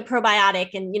just take a probiotic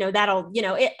and, that'll,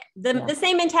 the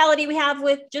same mentality we have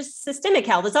with just systemic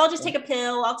health is I'll just take a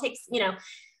pill, I'll take,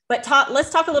 but let's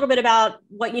talk a little bit about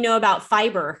what you know about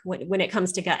fiber when it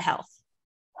comes to gut health.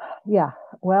 Yeah.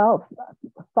 Well,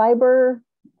 fiber,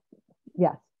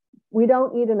 yes. We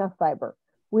don't eat enough fiber.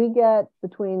 We get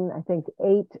between, I think,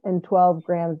 8 and 12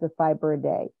 grams of fiber a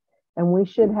day. And we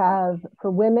should have, for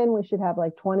women, we should have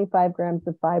like 25 grams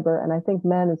of fiber. And I think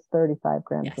men is 35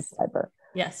 grams of fiber.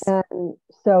 Yes. And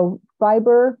so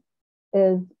fiber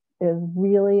is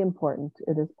really important.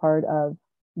 It is part of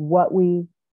what we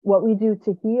do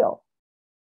to heal.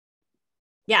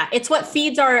 Yeah, it's what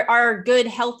feeds our good,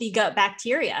 healthy gut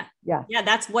bacteria. Yeah. Yeah,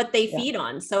 that's what they feed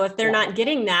on. So if they're not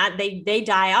getting that, they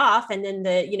die off, and then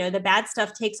the bad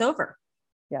stuff takes over.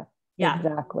 Yeah. Yeah.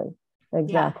 Exactly.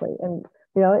 Yeah. And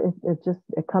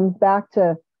it comes back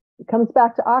to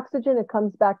oxygen, it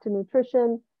comes back to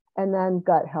nutrition, and then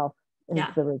gut health is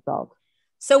the result.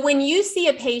 So when you see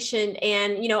a patient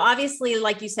and, obviously,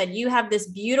 like you said, you have this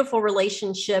beautiful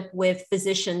relationship with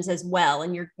physicians as well,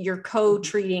 and you're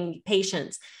co-treating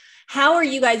patients. How are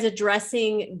you guys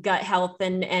addressing gut health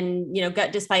and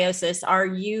gut dysbiosis?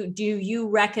 Do you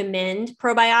recommend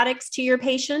probiotics to your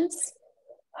patients?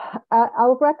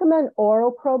 I'll recommend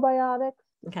oral probiotics.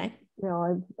 Okay.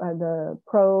 The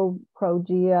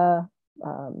Progia,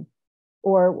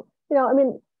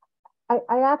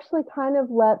 I actually kind of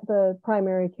let the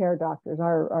primary care doctors,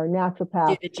 our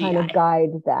naturopath, kind of guide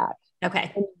that.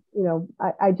 Okay. And,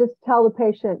 I just tell the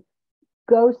patient,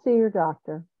 go see your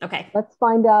doctor. Okay. Let's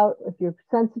find out if you're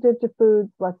sensitive to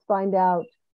foods. Let's find out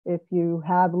if you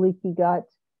have leaky gut,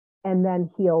 and then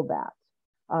heal that.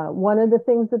 One of the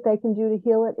things that they can do to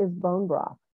heal it is bone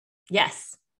broth.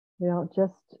 Yes.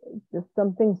 Just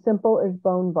something simple as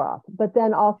bone broth, but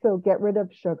then also get rid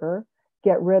of sugar,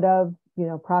 get rid of,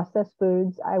 processed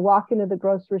foods. I walk into the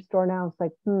grocery store now. It's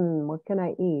like, what can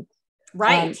I eat?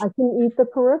 Right. I can eat the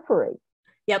periphery.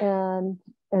 Yep.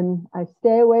 And I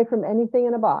stay away from anything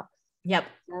in a box. Yep.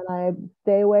 And I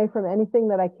stay away from anything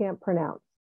that I can't pronounce.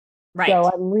 Right. So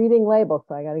I'm reading labels.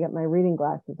 So I got to get my reading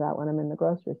glasses out when I'm in the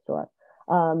grocery store.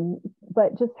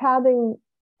 But just having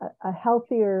a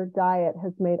healthier diet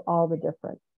has made all the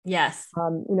difference. Yes.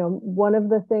 One of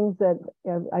the things that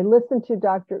I listened to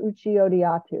Dr. Uchi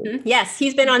Odiatu. Mm-hmm. Yes,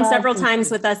 he's been on several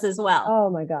times with us as well. Oh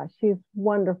my gosh, he's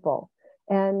wonderful.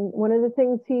 And one of the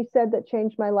things he said that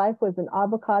changed my life was an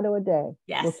avocado a day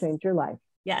will change your life.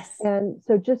 Yes. And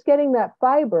so just getting that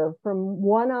fiber from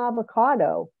one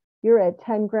avocado, you're at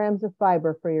 10 grams of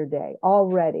fiber for your day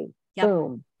already. Yep.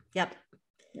 Boom. Yep.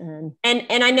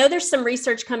 And I know there's some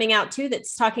research coming out too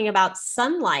that's talking about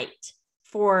sunlight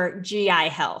for GI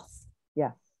health.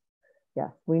 Yes.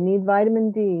 Yes. We need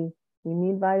vitamin D.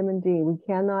 We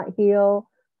cannot heal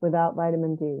without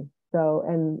vitamin D. So,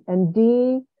 and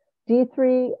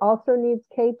D3 also needs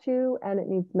K2, and it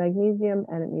needs magnesium,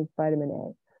 and it needs vitamin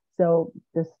A. So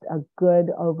just a good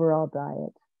overall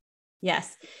diet.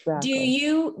 Yes. Exactly.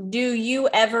 Do you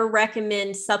ever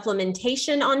recommend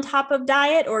supplementation on top of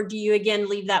diet, or do you again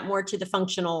leave that more to the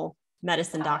functional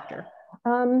medicine doctor?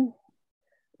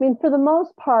 For the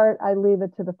most part, I leave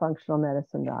it to the functional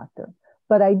medicine doctor.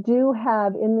 But I do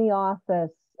have in the office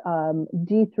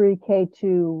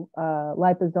D3K2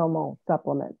 liposomal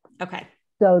supplements. Okay.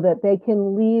 So that they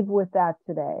can leave with that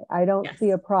today. I don't see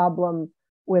a problem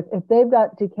with, if they've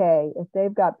got decay, if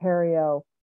they've got perio,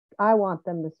 I want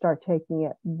them to start taking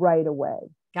it right away.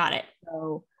 Got it.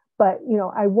 So, but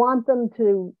I want them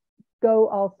to go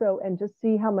also and just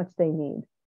see how much they need.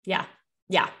 Yeah.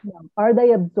 Yeah. Are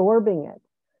they absorbing it?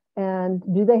 And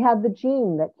do they have the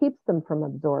gene that keeps them from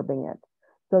absorbing it?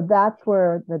 So that's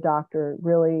where the doctor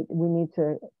really, we need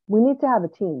to have a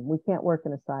team. We can't work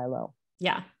in a silo.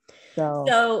 Yeah.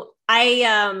 So I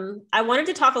wanted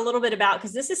to talk a little bit about,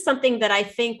 because this is something that I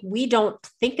think we don't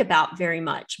think about very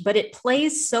much, but it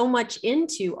plays so much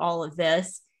into all of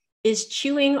this, is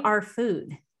chewing our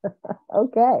food.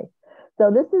 Okay.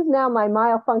 So this is now my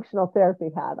myofunctional therapy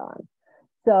hat on.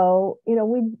 So,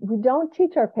 we don't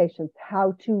teach our patients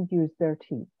how to use their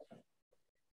teeth.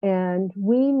 And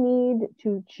we need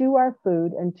to chew our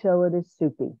food until it is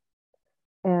soupy.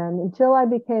 And until I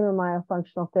became a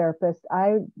myofunctional therapist,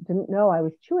 I didn't know I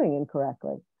was chewing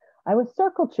incorrectly. I was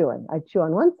circle chewing. I'd chew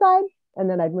on one side, and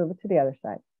then I'd move it to the other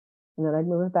side. And then I'd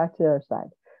move it back to the other side.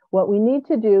 What we need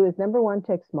to do is, number one,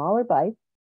 take smaller bites,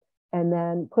 and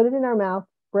then put it in our mouth,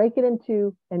 break it in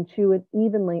two, and chew it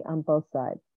evenly on both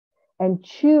sides. And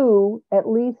chew at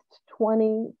least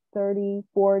 20, 30,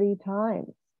 40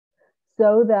 times,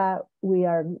 so that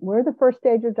we're the first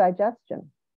stage of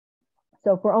digestion.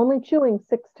 So if we're only chewing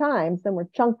 6 times, then we're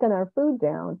chunking our food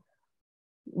down.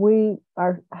 We're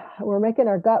making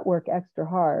our gut work extra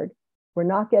hard. We're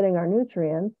not getting our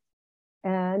nutrients,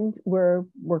 and we're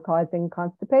causing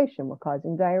constipation. We're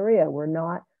causing diarrhea. We're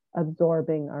not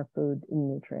absorbing our food and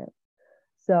nutrients.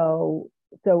 So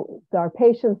our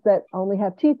patients that only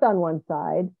have teeth on one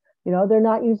side, they're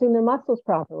not using their muscles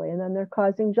properly, and then they're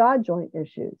causing jaw joint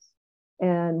issues.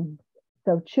 And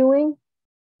so chewing,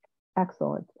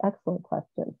 excellent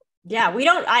question. Yeah,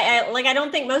 I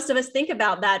don't think most of us think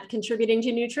about that contributing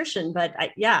to nutrition, but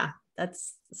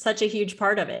that's such a huge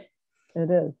part of it. It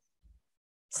is.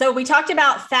 So we talked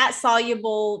about fat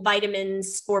soluble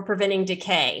vitamins for preventing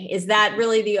decay. Is that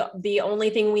really the only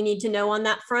thing we need to know on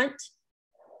that front?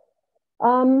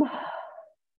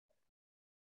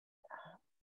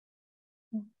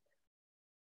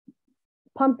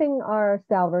 Pumping our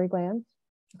salivary glands.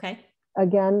 Okay.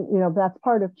 Again, that's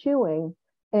part of chewing,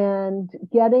 and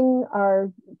getting our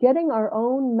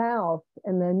own mouth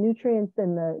and the nutrients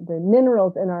and the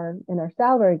minerals in our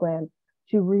salivary glands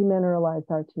to remineralize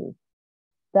our teeth.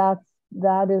 That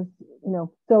is,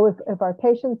 so if our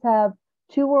patients have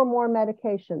 2 or more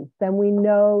medications, then we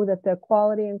know that the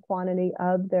quality and quantity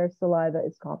of their saliva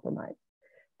is compromised.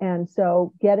 And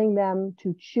so getting them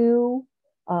to chew,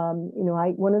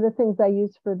 one of the things I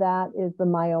use for that is the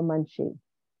Myo Munchie.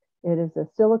 It is a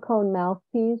silicone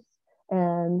mouthpiece,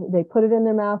 and they put it in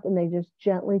their mouth and they just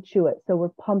gently chew it. So we're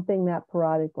pumping that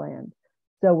parotid gland.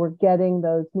 So we're getting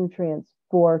those nutrients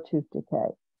for tooth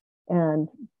decay and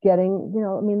getting,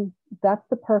 that's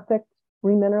the perfect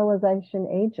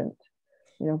remineralization agent.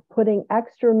 Putting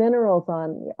extra minerals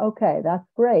on, okay, that's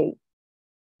great,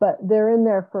 but they're in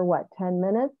there for what, 10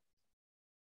 minutes?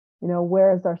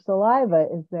 Whereas our saliva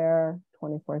is there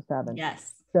 24/7.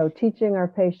 Yes. So teaching our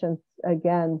patients,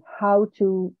 again, how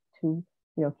to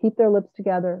keep their lips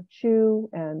together, chew,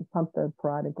 and pump the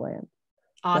parotid gland.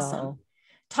 Awesome. So,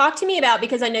 talk to me about,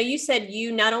 because I know you said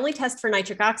you not only test for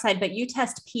nitric oxide, but you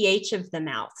test pH of the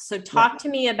mouth. So talk to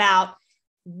me about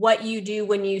what you do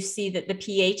when you see that the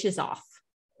pH is off.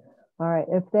 All right.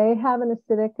 If they have an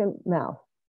acidic mouth,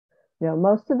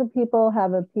 most of the people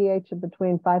have a pH of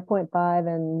between 5.5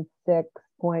 and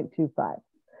 6.25.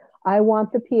 I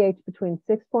want the pH between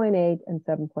 6.8 and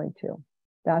 7.2.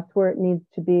 That's where it needs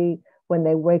to be when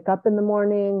they wake up in the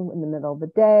morning, in the middle of the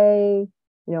day,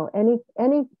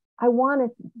 I want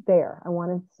it there. I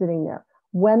want it sitting there.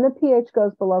 When the pH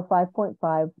goes below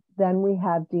 5.5, then we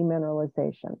have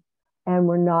demineralization, and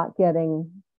we're not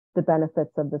getting the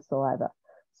benefits of the saliva.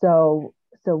 So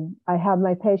I have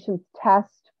my patients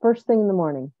test first thing in the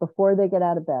morning before they get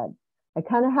out of bed. I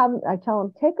tell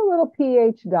them, take a little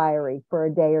pH diary for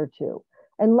a day or 2,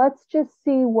 and let's just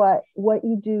see what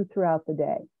you do throughout the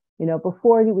day.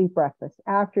 Before you eat breakfast,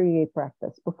 after you eat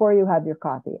breakfast, before you have your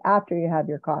coffee, after you have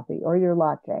your coffee or your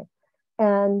latte.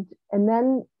 And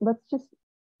then let's just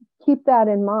keep that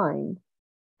in mind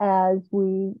as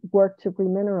we work to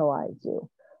remineralize you.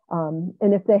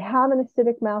 And if they have an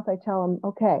acidic mouth, I tell them,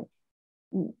 okay,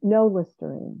 no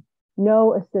Listerine,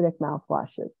 no acidic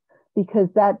mouthwashes,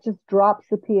 because that just drops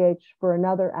the pH for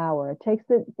another hour. It takes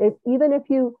even if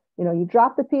you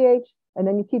drop the pH and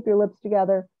then you keep your lips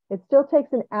together, it still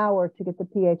takes an hour to get the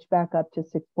pH back up to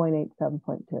 6.8,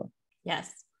 7.2.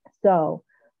 Yes. So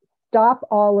stop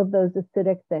all of those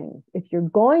acidic things. If you're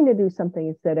going to do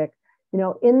something acidic,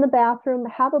 in the bathroom,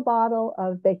 have a bottle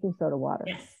of baking soda water.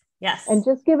 Yes. Yes. And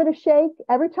just give it a shake.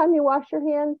 Every time you wash your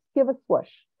hands, give a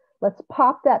swoosh. Let's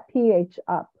pop that pH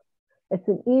up. It's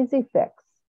an easy fix.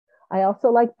 I also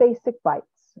like basic bites,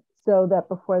 so that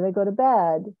before they go to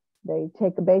bed, they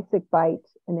take a basic bite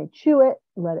and they chew it,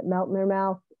 let it melt in their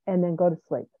mouth, and then go to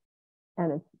sleep.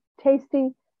 And it's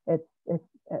tasty. It's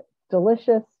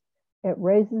delicious. It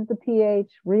raises the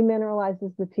pH,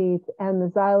 remineralizes the teeth, and the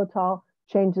xylitol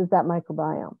changes that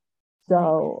microbiome.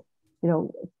 So,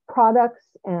 products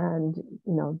and,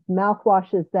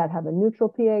 mouthwashes that have a neutral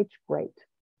pH, great.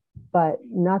 But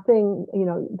nothing,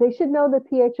 they should know the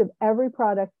pH of every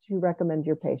product you recommend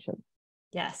your patients.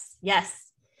 Yes.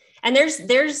 Yes. And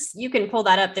there's, you can pull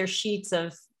that up. There's sheets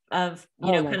of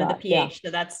the pH. Yeah.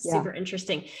 So that's super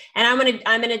interesting. And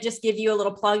I'm going to just give you a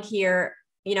little plug here.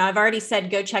 I've already said,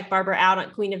 go check Barbara out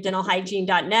on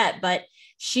queenofdentalhygiene.net, but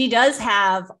she does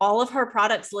have all of her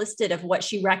products listed of what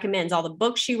she recommends, all the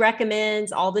books she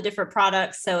recommends, all the different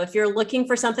products. So if you're looking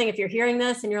for something, if you're hearing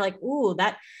this and you're like, ooh,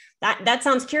 that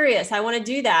sounds curious, I want to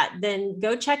do that, then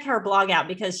go check her blog out,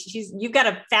 because you've got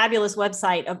a fabulous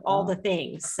website of all the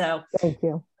things. So thank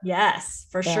you. Yes,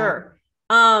 for Yeah. sure.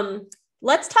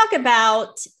 let's talk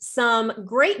about some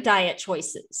great diet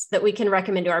choices that we can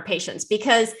recommend to our patients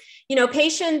because,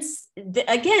 patients,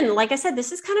 again, like I said,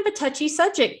 this is kind of a touchy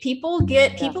subject. People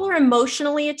are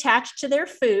emotionally attached to their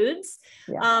foods.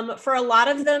 Yeah. For a lot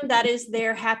of them, that is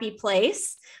their happy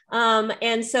place.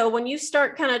 And so when you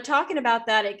start kind of talking about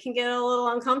that, it can get a little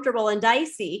uncomfortable and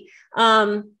dicey.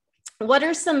 What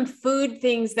are some food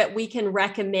things that we can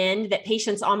recommend that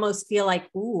patients almost feel like,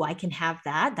 ooh, I can have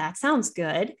that. That sounds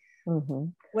good. Mm-hmm.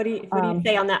 What do you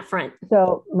say on that front?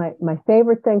 So my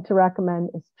favorite thing to recommend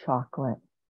is chocolate.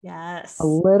 Yes. A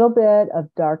little bit of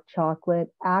dark chocolate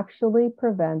actually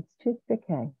prevents tooth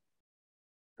decay.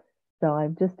 So I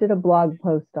just did a blog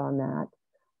post on that.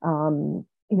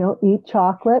 Eat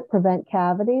chocolate, prevent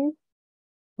cavities.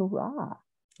 Hurrah.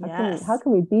 Yes. How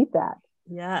can we beat that?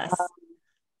 Yes.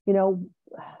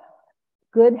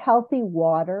 Good healthy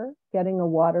water, getting a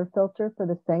water filter for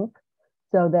the sink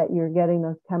so that you're getting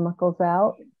those chemicals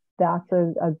out. That's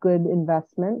a good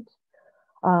investment.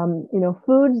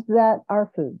 Foods that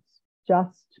are foods,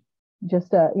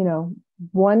 just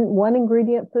one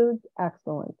ingredient foods,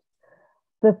 excellent.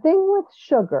 The thing with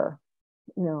sugar,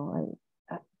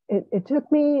 it took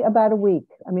me about a week.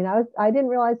 I mean, I didn't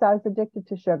realize I was addicted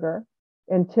to sugar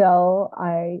until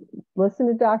I listened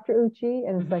to Dr. Uchi,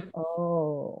 and it's like,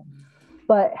 oh,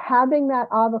 but having that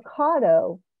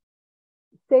avocado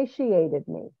satiated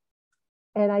me,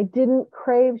 and I didn't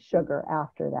crave sugar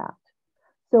after that.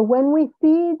 So when we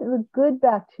feed the good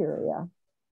bacteria,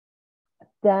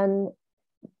 then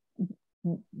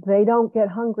they don't get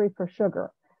hungry for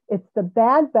sugar. It's the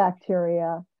bad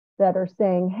bacteria that are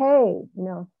saying, hey,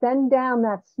 send down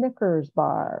that Snickers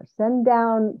bar, send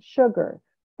down sugar,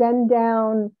 send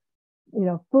down,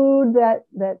 food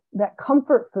that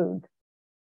comfort food.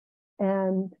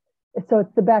 And so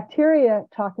it's the bacteria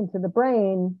talking to the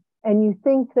brain, and you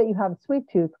think that you have a sweet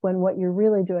tooth when what you're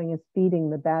really doing is feeding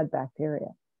the bad bacteria.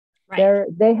 Right.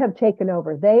 They have taken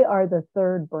over. They are the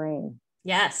third brain.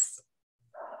 Yes.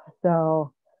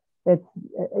 So it's,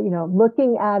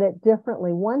 looking at it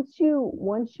differently. Once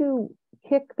you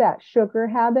kick that sugar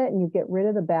habit and you get rid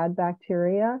of the bad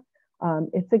bacteria,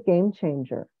 it's a game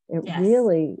changer. It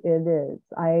is.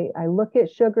 I look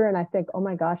at sugar and I think, oh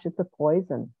my gosh, it's a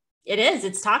poison. It is.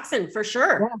 It's toxin for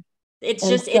sure. Yeah. It's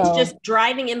just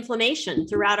driving inflammation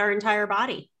throughout our entire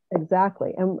body.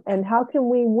 Exactly. And how can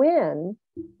we win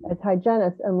as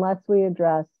hygienists unless we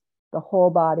address the whole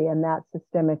body and that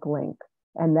systemic link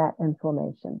and that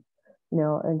inflammation?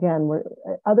 Again,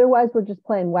 otherwise we're just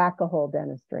playing whack-a-hole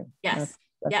dentistry. Yes.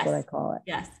 That's what I call it.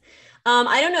 Yes.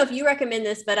 I don't know if you recommend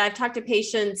this, but I've talked to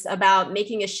patients about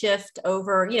making a shift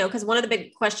over, because one of the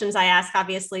big questions I ask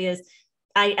obviously is,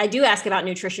 I do ask about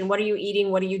nutrition. What are you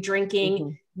eating? What are you drinking? Mm-hmm.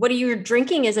 What are you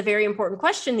drinking is a very important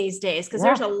question these days because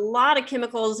there's a lot of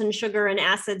chemicals and sugar and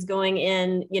acids going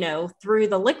in, through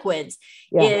the liquids.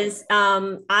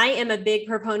 I am a big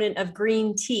proponent of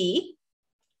green tea.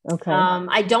 Okay.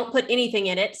 I don't put anything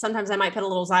in it. Sometimes I might put a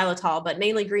little xylitol, but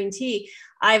mainly green tea.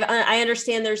 I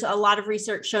understand there's a lot of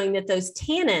research showing that those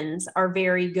tannins are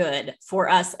very good for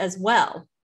us as well.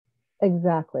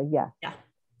 Exactly. Yeah. Yeah.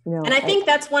 And I think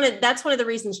that's one of the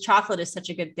reasons chocolate is such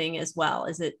a good thing as well,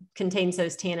 is it contains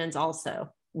those tannins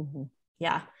also. Mm-hmm.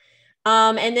 Yeah.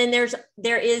 And then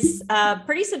there is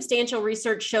pretty substantial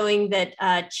research showing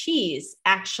that cheese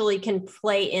actually can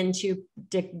play into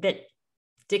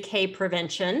decay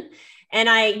prevention.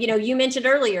 And you mentioned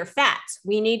earlier, fats.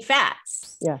 We need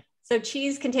fats. Yeah. So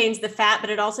cheese contains the fat,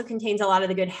 but it also contains a lot of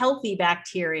the good healthy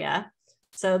bacteria.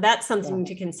 So that's something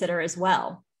to consider as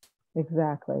well.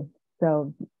 Exactly.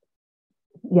 So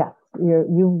yes,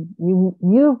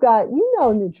 you've got,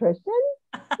 nutrition.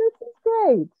 This is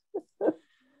great.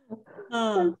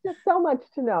 There's just so much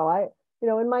to know.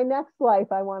 In my next life,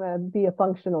 I want to be a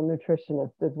functional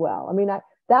nutritionist as well. I mean,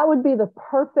 that would be the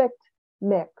perfect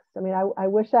mix. I mean, I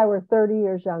wish I were 30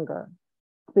 years younger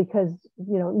because,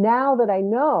 now that I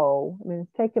know,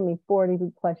 it's taken me 40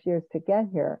 plus years to get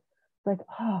here. It's like,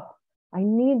 oh, I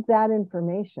need that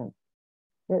information.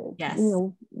 Yes.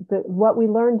 What we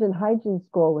learned in hygiene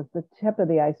school was the tip of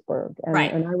the iceberg. And,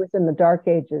 and I was in the dark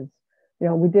ages. It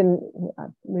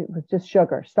was just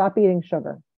sugar. Stop eating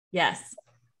sugar. Yes.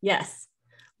 Yes.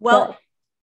 Well,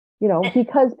 but,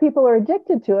 because people are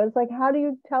addicted to it, it's like, how do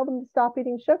you tell them to stop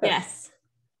eating sugar? Yes.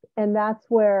 And that's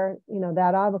where,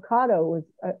 that avocado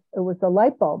it was the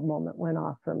light bulb moment went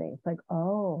off for me. It's like,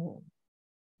 oh,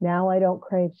 now I don't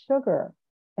crave sugar.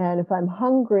 And if I'm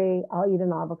hungry, I'll eat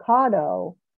an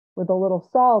avocado with a little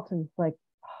salt. And it's like,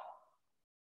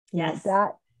 yes,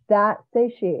 that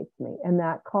satiates me and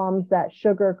that calms that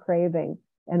sugar craving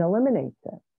and eliminates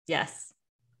it. Yes.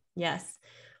 Yes.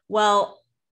 Well,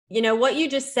 what you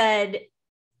just said,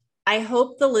 I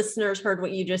hope the listeners heard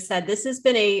what you just said. This has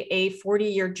been a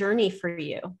 40-year journey for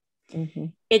you. Mm-hmm.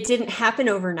 It didn't happen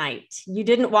overnight. You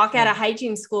didn't walk out of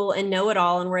hygiene school and know it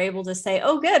all and were able to say,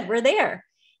 oh, good, we're there.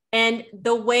 And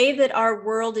the way that our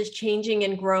world is changing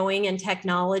and growing and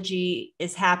technology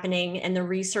is happening and the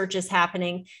research is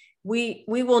happening, we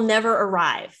will never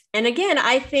arrive. And again,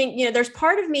 I think, there's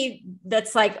part of me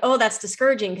that's like, oh, that's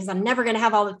discouraging because I'm never going to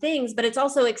have all the things, but it's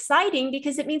also exciting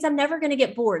because it means I'm never going to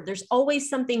get bored. There's always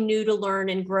something new to learn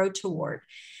and grow toward.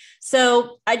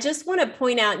 So I just want to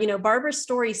point out, Barbara's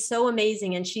story is so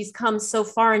amazing and she's come so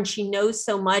far and she knows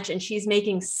so much and she's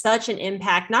making such an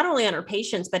impact, not only on her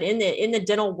patients, but in the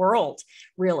dental world,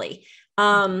 really.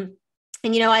 And,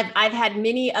 I've had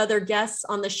many other guests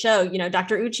on the show,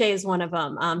 Dr. Uche is one of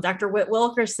them, Dr. Whit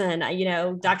Wilkerson,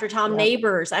 Dr. Tom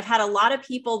Neighbors. I've had a lot of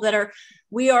people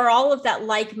we are all of that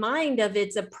like mind of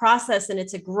it's a process and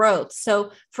it's a growth.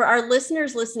 So for our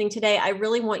listeners listening today, I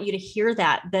really want you to hear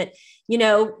that,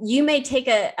 you may take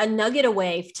a nugget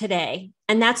away today,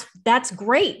 and that's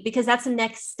great because that's the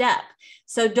next step.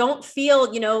 So don't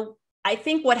feel, I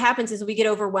think what happens is we get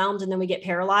overwhelmed and then we get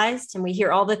paralyzed and we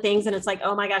hear all the things and it's like,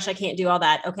 oh my gosh, I can't do all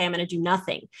that. Okay, I'm going to do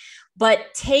nothing.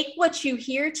 But take what you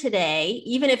hear today,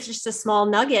 even if it's just a small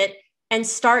nugget, and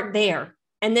start there.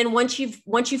 And then once you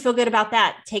feel good about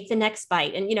that, take the next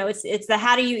bite. And, it's the,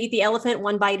 how do you eat the elephant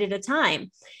one bite at a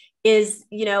time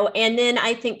and then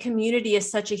I think community is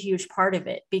such a huge part of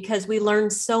it because we learn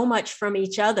so much from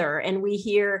each other and we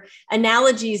hear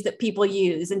analogies that people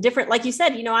use and different, like you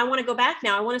said, I want to go back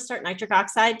now. I want to start nitric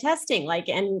oxide testing,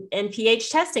 and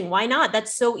pH testing. Why not?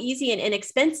 That's so easy and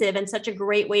inexpensive and such a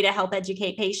great way to help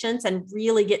educate patients and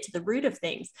really get to the root of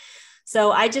things.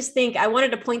 So I just think I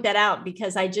wanted to point that out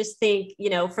because I just think,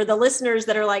 for the listeners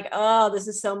that are like, oh, this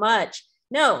is so much.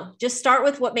 No, just start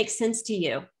with what makes sense to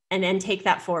you and then take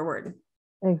that forward.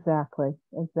 Exactly.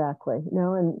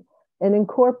 And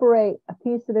incorporate a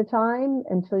piece at a time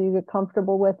until you get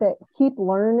comfortable with it. Keep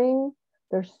learning.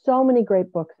 There's so many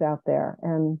great books out there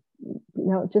and,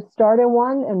 just start in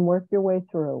one and work your way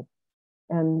through.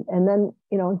 And then,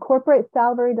 incorporate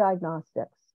salivary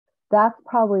diagnostics. That's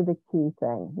probably the key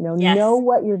thing. Yes. Know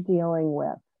what you're dealing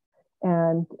with.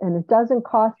 And it doesn't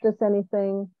cost us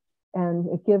anything. And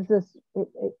it gives us,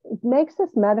 it makes us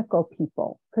medical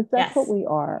people because that's what we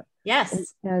are.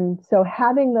 Yes. And so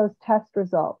having those test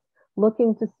results,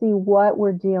 looking to see what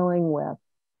we're dealing with,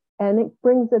 and it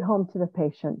brings it home to the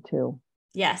patient too.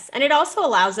 Yes. And it also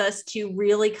allows us to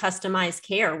really customize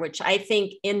care, which I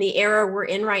think in the era we're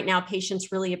in right now,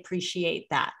 patients really appreciate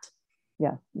that.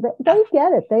 Yeah. They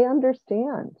get it. They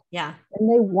understand. Yeah.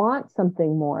 And they want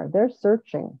something more. They're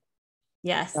searching.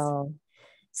 Yes.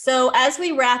 So as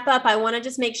we wrap up, I want to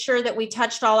just make sure that we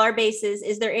touched all our bases.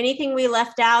 Is there anything we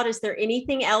left out? Is there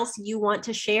anything else you want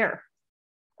to share?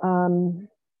 Asking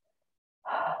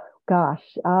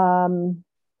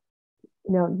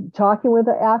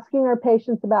our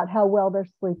patients about how well they're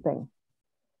sleeping,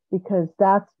 because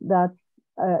that's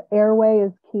airway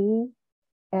is key,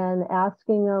 and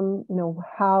asking them,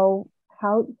 how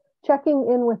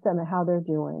checking in with them and how they're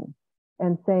doing,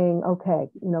 and saying, okay,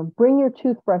 bring your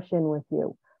toothbrush in with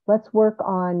you. Let's work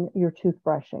on your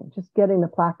toothbrushing, just getting the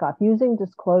plaque off, using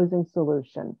disclosing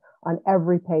solution on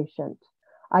every patient.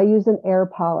 I use an air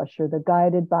polisher, the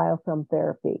guided biofilm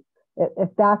therapy,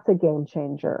 if that's a game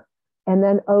changer. And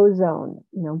then ozone,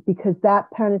 because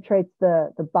that penetrates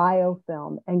the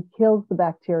biofilm and kills the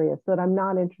bacteria so that I'm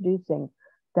not introducing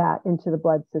that into the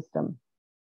blood system.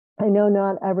 I know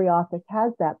not every office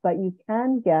has that, but you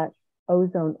can get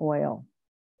ozone oil.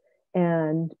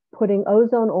 And putting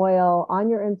ozone oil on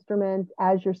your instrument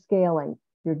as you're scaling,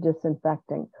 you're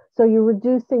disinfecting. So you're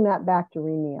reducing that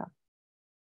bacteremia.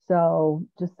 So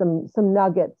just some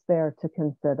nuggets there to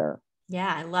consider.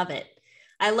 Yeah, I love it.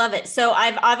 So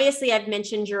I've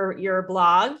mentioned your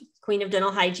blog, Queen of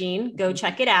Dental Hygiene. Go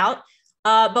check it out.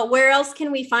 But where else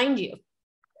can we find you?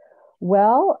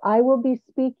 Well, I will be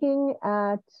speaking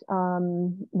at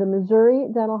the Missouri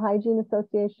Dental Hygiene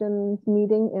Association's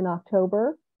meeting in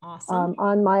October. Awesome.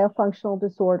 On myofunctional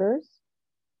disorders,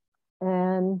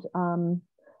 and I'm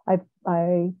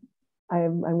going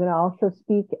to also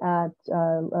speak at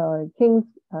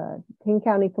King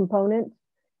County Component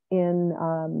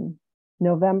in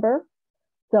November.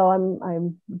 So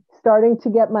I'm starting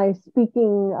to get my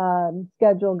speaking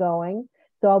schedule going.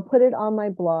 So I'll put it on my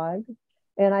blog,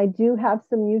 and I do have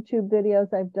some YouTube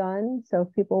videos I've done. So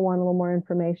if people want a little more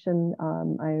information,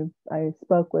 I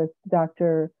spoke with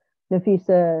Dr.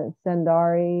 Nafisa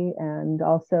Sendari and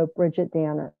also Bridget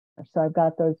Danner. So I've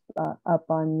got those up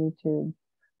on YouTube.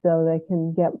 so they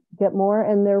can get more.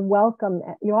 And they're welcome.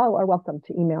 You all are welcome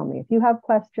to email me if you have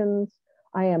questions.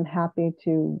 I am happy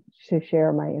to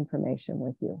share my information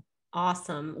with you.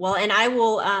 Awesome. Well, and I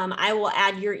will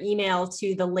add your email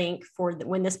to the link for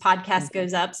when this podcast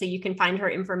goes up, so you can find her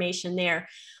information there.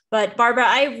 But Barbara,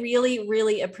 I really,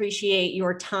 really appreciate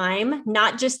your time,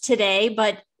 not just today,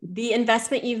 but the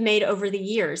investment you've made over the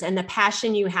years and the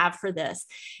passion you have for this.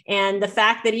 And the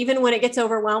fact that even when it gets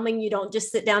overwhelming, you don't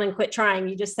just sit down and quit trying.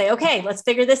 You just say, okay, let's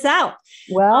figure this out.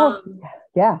 Well,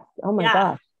 yes. Oh my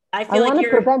gosh. I feel like want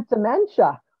to prevent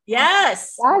dementia.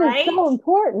 Yes. That is so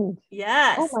important.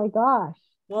 Yes. Oh my gosh.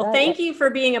 Well, thank you for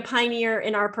being a pioneer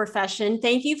in our profession.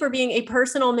 Thank you for being a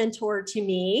personal mentor to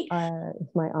me.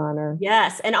 It's my honor.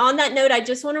 Yes. And on that note, I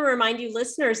just want to remind you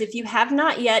listeners, if you have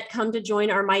not yet come to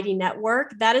join our mighty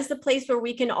network, that is the place where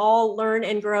we can all learn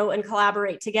and grow and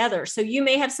collaborate together. So you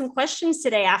may have some questions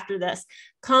today after this.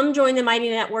 Come join the Mighty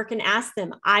Network and ask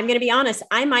them. I'm going to be honest,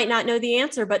 I might not know the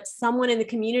answer, but someone in the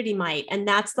community might. And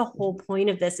that's the whole point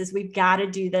of this, is we've got to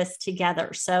do this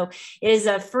together. So it is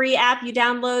a free app you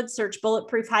download, search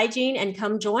Bulletproof Hygiene, and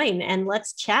come join and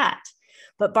let's chat.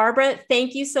 But Barbara,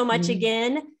 thank you so much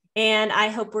again. And I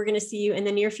hope we're going to see you in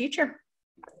the near future.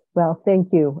 Well,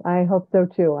 thank you. I hope so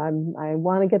too. I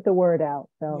want to get the word out.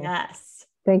 So yes.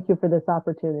 Thank you for this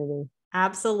opportunity.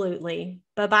 Absolutely.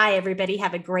 Bye-bye, everybody.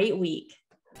 Have a great week.